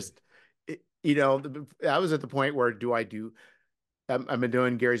 Is it Interesting. just, I was at the point where I've been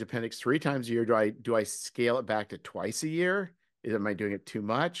doing Gary's Appendix 3 times a year. Do I scale it back to twice a year? Am I doing it too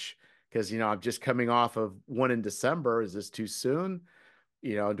much? Because I'm just coming off of one in December. Is this too soon?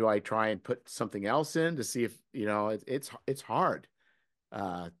 Do I try and put something else in to see if it's hard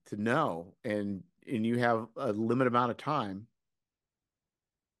to know, and you have a limited amount of time.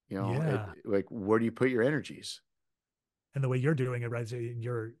 Yeah. Like, where do you put your energies? And the way you're doing it, right? So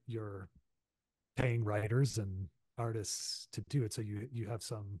you're paying writers and artists to do it. So you have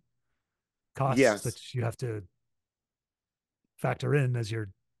some costs Yes. that you have to factor in as you're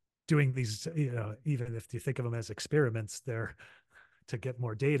doing these, even if you think of them as experiments, they're to get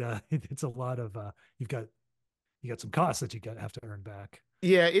more data. It's a lot of you got some costs that have to earn back.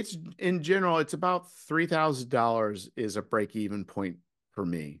 Yeah, it's in general, it's about $3,000 is a break even point for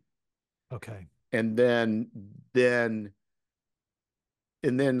me. Okay. And then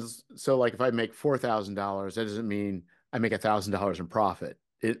and then so like if I make $4,000, that doesn't mean I make $1,000 in profit.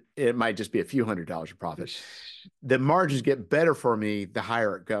 It might just be a few $100 in profit. The margins get better for me the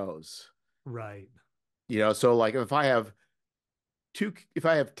higher it goes. Right. So like if I have 10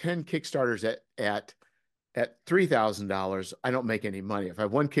 Kickstarters at $3,000, I don't make any money. If I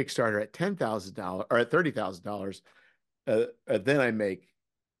have one Kickstarter at $10,000 or at $30,000, then I make,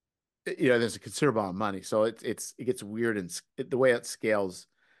 there's a considerable amount of money. So it gets weird, and the way it scales,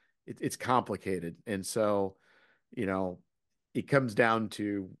 it's complicated. And so, you know, it comes down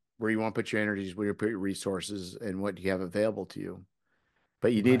to where you want to put your energies, where you put your resources, and what you have available to you.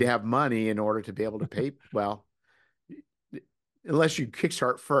 But you need to Right. have money in order to be able to pay. Well, unless you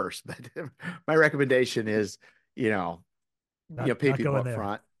kickstart first. But my recommendation is, you know, pay Not people going up there.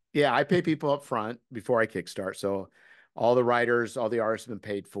 front. Yeah, I pay people up front before I kickstart. So all the writers, all the artists have been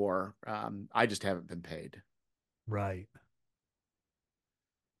paid for. I just haven't been paid. Right.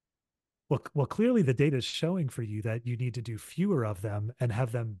 Well, clearly the data is showing for you that you need to do fewer of them and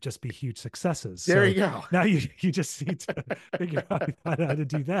have them just be huge successes. There you So go. now you just need to figure out how to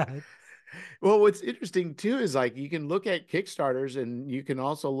do that. Well, what's interesting too is like you can look at Kickstarters, and you can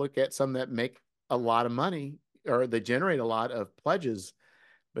also look at some that make a lot of money or they generate a lot of pledges.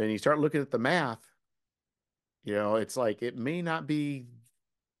 But when you start looking at the math, it's like it may not be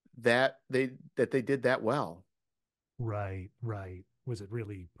that they did that well. Right, right. Was it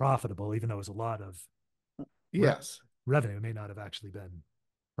really profitable? Even though it was a lot of re Yes. revenue, it may not have actually been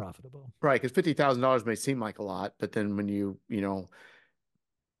profitable. Right, because $50,000 may seem like a lot, but then when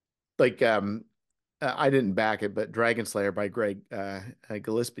like I didn't back it, but Dragon Slayer by Greg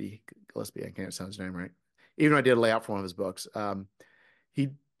Gillespie, I can't sound his name right. Even though I did a layout for one of his books. He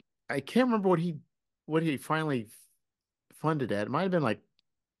I can't remember what he finally funded at. It might have been like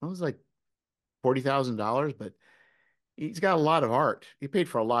it was like $40,000, but he's got a lot of art. He paid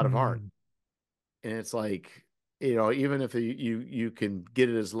for a lot of art. Hmm. And it's like, even if you can get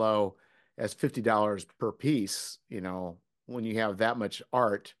it as low as $50 per piece, when you have that much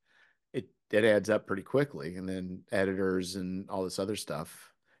art, it adds up pretty quickly. And then editors and all this other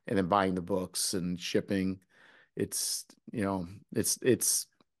stuff, and then buying the books and shipping, it's you know it's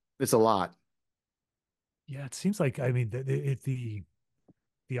a lot. Yeah, it seems like I mean the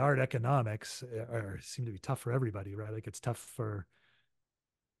art economics are seem to be tough for everybody, right? Like it's tough for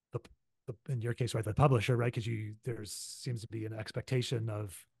the, in your case, right, the publisher, right? Because you there seems to be an expectation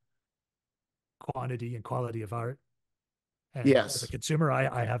of quantity and quality of art. And as a Yes. consumer,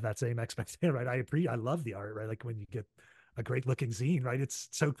 I have that same expectation, right? I love the art, right? Like when you get a great looking zine, right? It's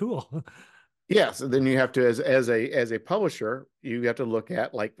so cool. Yes, and then you have to, as a publisher, you have to look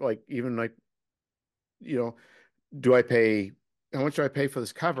at like even like you know do I pay how much do I pay for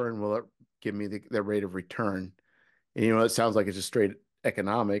this cover, and will it give me the rate of return? And it sounds like it's just straight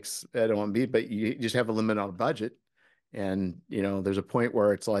economics. I don't want to be, but you just have a limit on a budget, and there's a point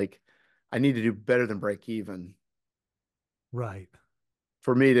where it's like I need to do better than break even Right.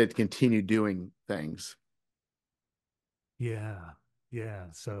 for me to continue doing things. Yeah. Yeah.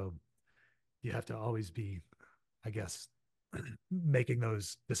 So you have to always be, I guess, making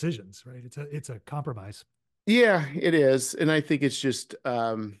those decisions, right? It's a compromise. Yeah, it is, and I think it's just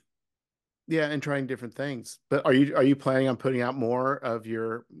yeah, and trying different things. But are you planning on putting out more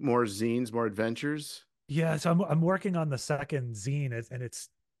zines, more adventures? Yeah, so I'm working on the second zine, and it's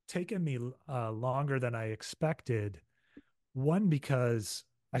taken me longer than I expected. One, because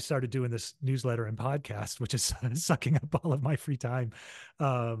I started doing this newsletter and podcast, which is sucking up all of my free time,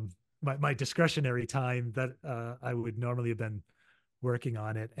 my discretionary time that I would normally have been working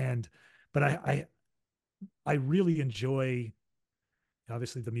on it. And but I really enjoy.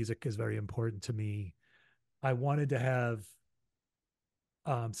 Obviously, the music is very important to me. I wanted to have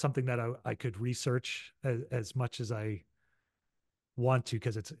something that I could research as much as I want to,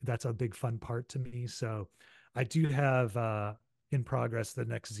 because that's a big fun part to me. So I do have in progress the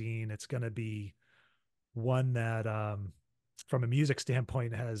next zine. It's going to be one that from a music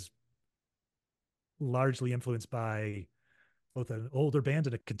standpoint has largely influenced by both an older band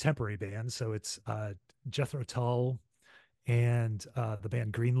and a contemporary band. So it's Jethro Tull and the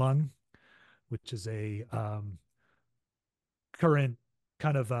band Green Lung, which is a current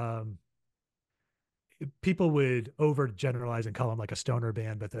kind of people would overgeneralize and call them like a stoner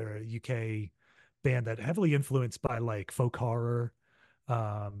band, but they're a UK band that heavily influenced by like folk horror,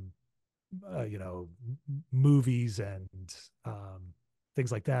 um, you know, movies and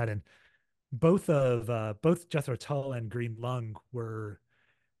things like that. And both Jethro Tull and Green Lung were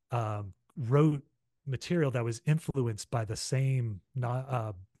wrote material that was influenced by the same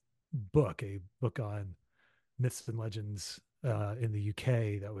book, a book on myths and legends in the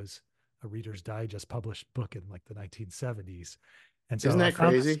UK that was a Reader's Digest published book in like the 1970s. And Isn't so I that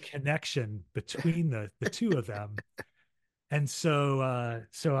found this crazy? connection between the two of them. And so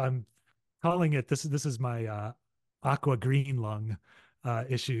I'm calling it this is my Aqua Green Lung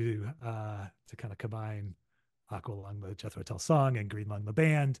issue to kind of combine Aqua Lung, the Jethro Tull song, and Green Lung, the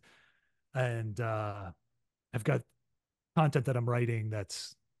band. And I've got content that I'm writing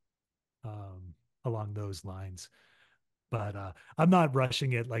that's um, along those lines. But I'm not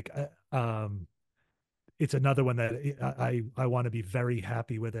rushing it. Like it's another one that I want to be very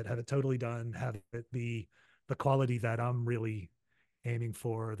happy with it, have it totally done, have it be the quality that I'm really aiming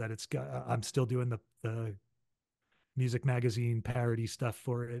for. That it's got. I'm still doing the music magazine parody stuff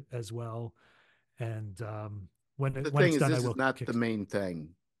for it as well. And The when thing it's is, done, I this is will not the kick. main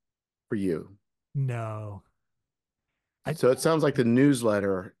thing for you. No, I So it sounds like the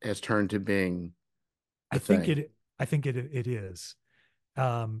newsletter has turned to being I the think thing. it is.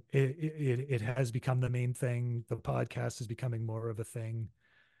 It has become the main thing. The podcast is becoming more of a thing,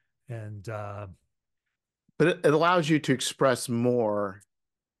 and But it allows you to express more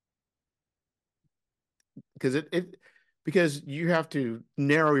because because you have to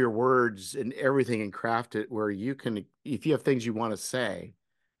narrow your words and everything and craft it where you can, if you have things you want to say.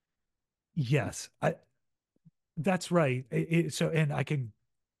 yes, that's right. So, and I can,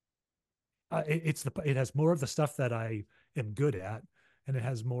 it has more of the stuff that I am good at, and it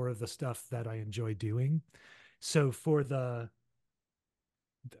has more of the stuff that I enjoy doing. So for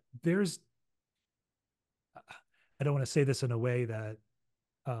there's, I don't want to say this in a way that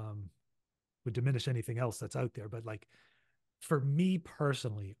um, would diminish anything else that's out there, but like for me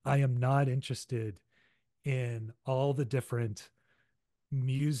personally, I am not interested in all the different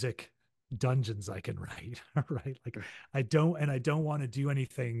music dungeons I can write, right? Like I don't want to do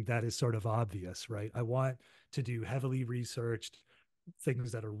anything that is sort of obvious, right? I want to do heavily researched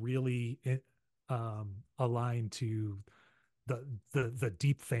things that are really aligned to the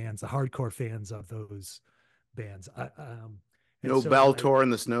deep fans, the hardcore fans of those bands. And No so when I Baltor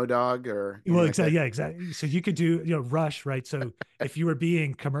and the Snow Dog or anything well, like that. exactly, yeah, exactly. So you could do, Rush, right? So if you were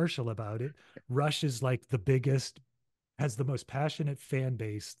being commercial about it, Rush is like the biggest, has the most passionate fan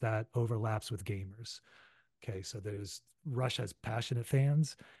base that overlaps with gamers. Okay, so there's Rush has passionate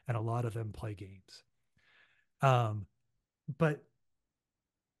fans, and a lot of them play games. Um, but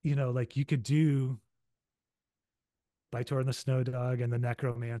like you could do Bytor and the Snow Dog and the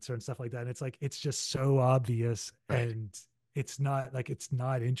Necromancer and stuff like that. And it's like it's just so obvious, Right. and it's not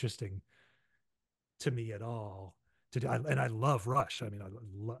interesting to me at all to do. And I love Rush. I mean,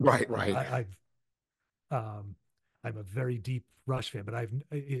 Right, right. I've um, I'm a very deep Rush fan, but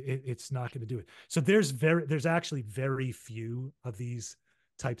it's not going to do it. So there's actually very few of these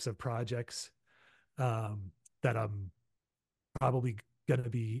types of projects um, that I'm probably going to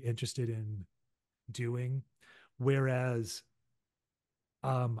be interested in doing. Whereas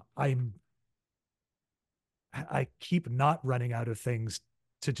I keep not running out of things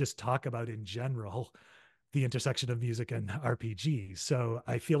to just talk about in general, the intersection of music and RPG. So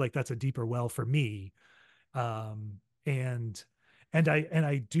I feel like that's a deeper well for me. Um, and and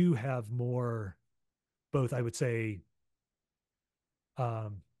I do have more, both I would say,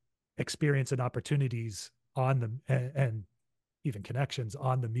 um, experience and opportunities on the and even connections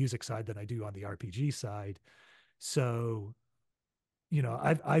on the music side than I do on the RPG side. So,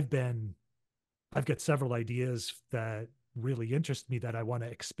 I've got several ideas that really interest me that I want to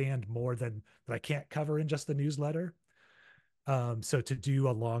expand more than that I can't cover in just the newsletter. So to do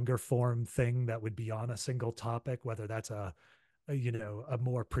a longer form thing that would be on a single topic, whether that's a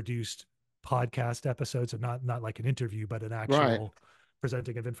more produced podcast episode, so not like an interview, but an Right. actual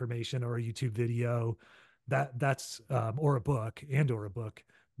presenting of information or a YouTube video, that's or a book or a book.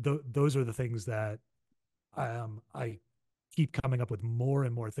 Those are the things that I keep coming up with more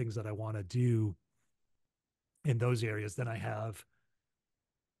and more things that I want to do in those areas than I have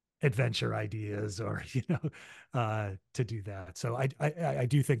adventure ideas or to do that. So I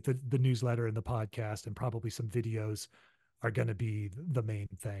do think that the newsletter and the podcast and probably some videos are going to be the main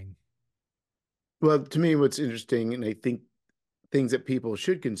thing. Well, to me, what's interesting, and I think things that people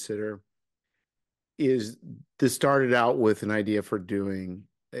should consider is this started out with an idea for doing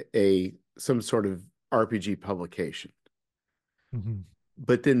some sort of RPG publication. Mm-hmm.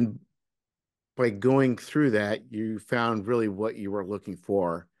 But then by going through that, you found really what you were looking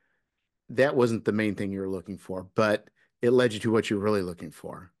for. That wasn't the main thing you were looking for, but it led you to what you were really looking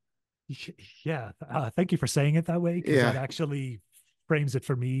for. Yeah. Thank you for saying it that way, because that Yeah. actually frames it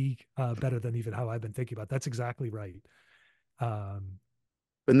for me better than even how I've been thinking about it. That's exactly right. Um,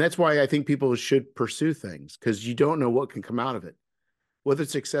 And that's why I think people should pursue things because you don't know what can come out of it. Whether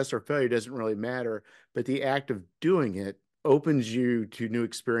it's success or failure doesn't really matter, but the act of doing it opens you to new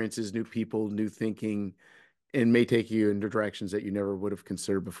experiences, new people, new thinking, and may take you into directions that you never would have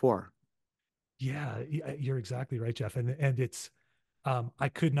considered before. yeah, you're exactly right, Jeff. And it's I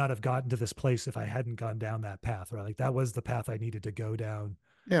could not have gotten to this place if I hadn't gone down that path, right? Like that was the path I needed to go down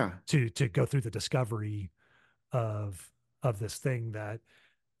Yeah. to go through the discovery of this thing that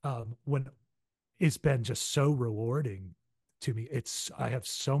when it's been just so rewarding to me. I have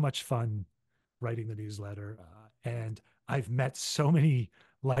so much fun writing the newsletter, and I've met so many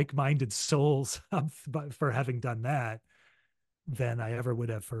like-minded souls for having done that than I ever would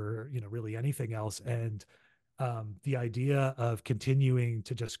have for really anything else. And the idea of continuing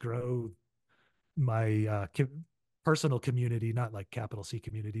to just grow my personal community, not like capital C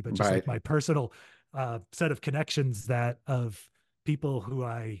community, but just Right. like my personal set of connections that of people who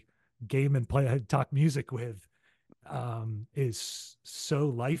I game and play, talk music with, is so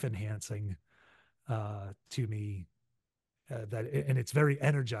life enhancing to me and it's very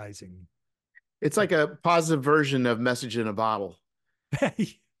energizing. It's Uh, like a positive version of message in a bottle.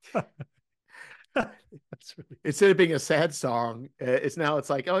 that's really Instead of being a sad song, it's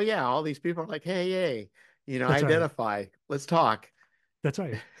like, oh yeah, all these people are like, hey, hey, that's right. identify. Let's talk. That's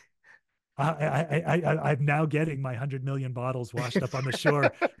right. I'm now getting my 100 million bottles washed up on the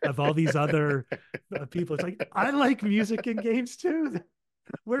shore of all these other people. It's like, I like music and games too.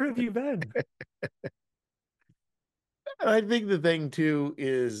 Where have you been? And I think the thing too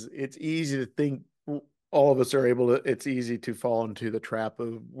is it's easy to think all of us are able to, it's easy to fall into the trap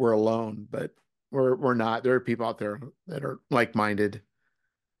of we're alone, but we're not. There are people out there that are like-minded.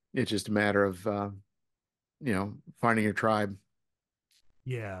 It's just a matter of finding your tribe.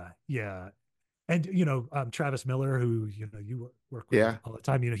 Yeah, yeah. And Travis Miller, who you work with Yeah. all the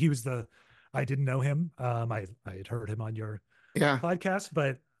time. He was I didn't know him. I had heard him on your Yeah. podcast,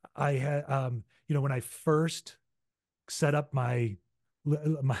 but I had, when I first set up my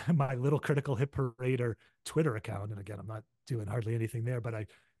little critical hit parader Twitter account, and again, I'm not doing hardly anything there, but I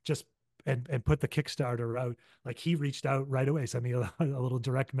just and put the Kickstarter out. Like he reached out right away, sent me a little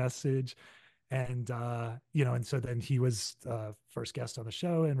direct message, and and so then he was first guest on the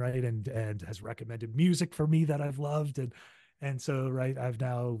show, and right, and has recommended music for me that I've loved, and so right, I've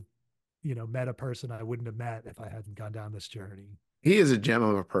now met a person I wouldn't have met if I hadn't gone down this journey. He is a gem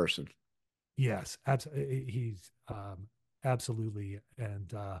of a person. Yes, he's absolutely,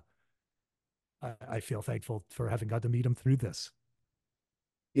 and I feel thankful for having got to meet him through this.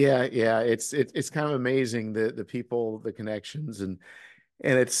 Yeah, yeah, it's kind of amazing the people, the connections, and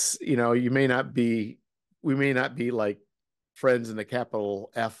it's we may not be like friends in the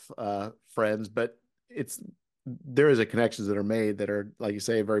capital F friends, but it's there is a connections that are made that are, like you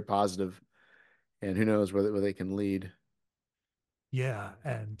say, very positive, and who knows where they can lead. Yeah,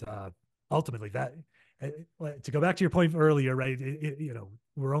 and ultimately to go back to your point earlier, right?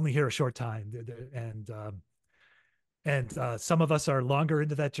 We're only here a short time, and some of us are longer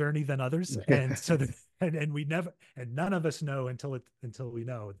into that journey than others, and so and we never and none of us know until we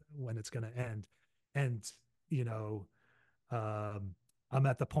know when it's going to end, and you know, um, I'm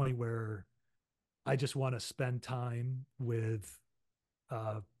at the point where I just want to spend time with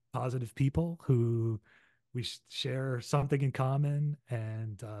uh, positive people who we share something in common,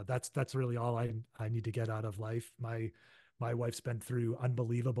 and that's really all I need to get out of life. My wife's been through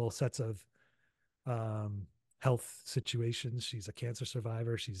unbelievable sets of um, health situations. She's a cancer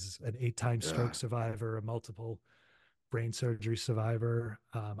survivor. She's an 8 time stroke Yeah. survivor, a multiple brain surgery survivor.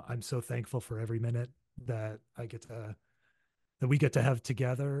 I'm so thankful for every minute that I get to that we get to have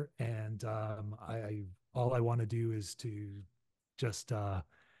together, and I all I want to do is to just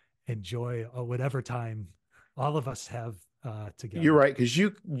enjoy whatever time all of us have You're together. right, because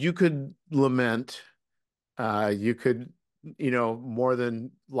you could lament, you could, more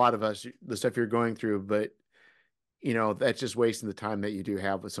than a lot of us, the stuff you're going through, but that's just wasting the time that you do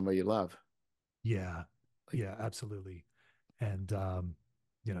have with somebody you love. Yeah, Like, yeah, absolutely. And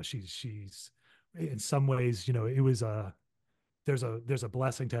she's in some ways, it was a there's a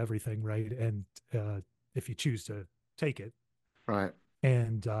blessing to everything, right? And if you choose to take it, right.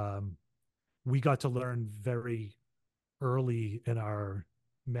 and we got to learn very early in our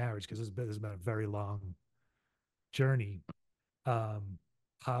marriage, because it's been a very long journey, um,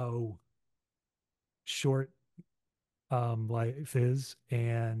 how short life is,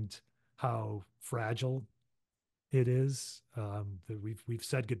 and how fragile it is. That we've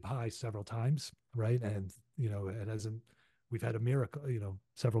said goodbye several times, right? And it hasn't. We've had a miracle.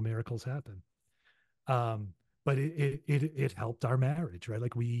 Several miracles happen. Um, but it helped our marriage, right?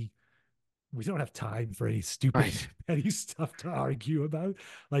 Like we don't have time for any stupid Right. petty stuff to argue about.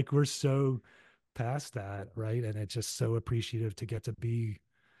 Like we're so past that, right? And it's just so appreciative to get to be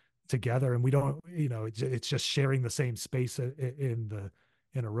together, and we don't, it's just sharing the same space in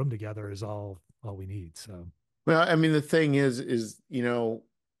a room together is all we need. So Well, I mean, the thing is,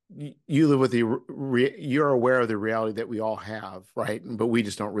 you live with you're aware of the reality that we all have, right? But we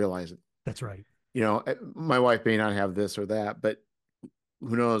just don't realize it. that's right. My wife may not have this or that, but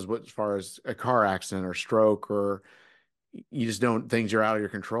who knows what, as far as a car accident or stroke, or you just don't, things are out of your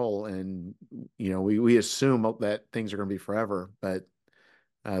control. And, we assume that things are going to be forever, but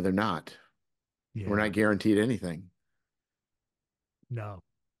they're not. We're not Yeah. guaranteed anything. No,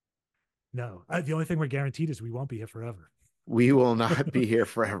 no. The only thing we're guaranteed is we won't be here forever. We will not be here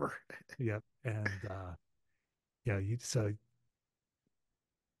forever. Yep. And yeah, so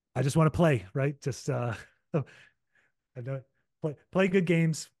I just want to play, right? Just I know, play good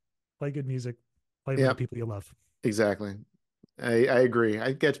games, play good music, play with the Yep, people you love. exactly. I agree. I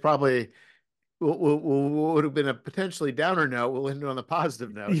think it's probably would have been a potentially downer note. We'll end on a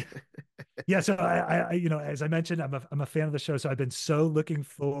positive note. Yeah. Yeah. So as I mentioned, I'm a fan of the show. So I've been so looking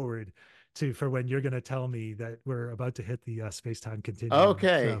forward for when you're going to tell me that we're about to hit the space-time continuum.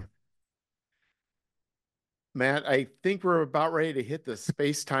 Okay, So Matt, I think we're about ready to hit the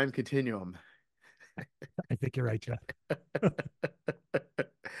space-time continuum. I think you're right, Jeff.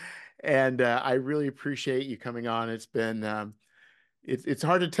 And I really appreciate you coming on. It's been it's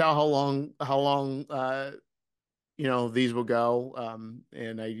hard to tell how long these will go.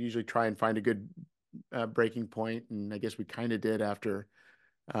 And I usually try and find a good breaking point, and I guess we kind of did after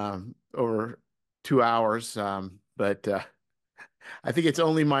over 2 hours. But I think it's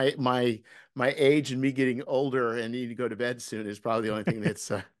only my age and me getting older and needing to go to bed soon is probably the only thing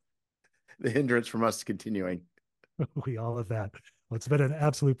that's the hindrance from us continuing. We all have that. Well, it's been an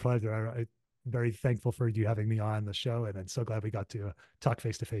absolute pleasure. very thankful for you having me on the show, and I'm so glad we got to talk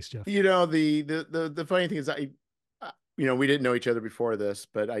face to face, Jeff. The funny thing is we didn't know each other before this,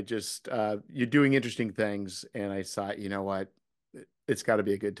 but I just you're doing interesting things, and I thought, you know what, it's got to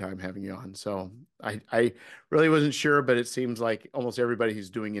be a good time having you on. So I really wasn't sure, but it seems like almost everybody who's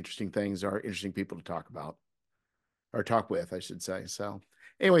doing interesting things are interesting people to talk about or talk with, I should say. So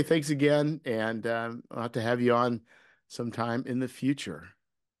anyway, thanks again, and I'll have to have you on sometime in the future.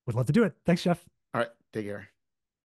 Would love to do it. Thanks, Jeff. All right, take care.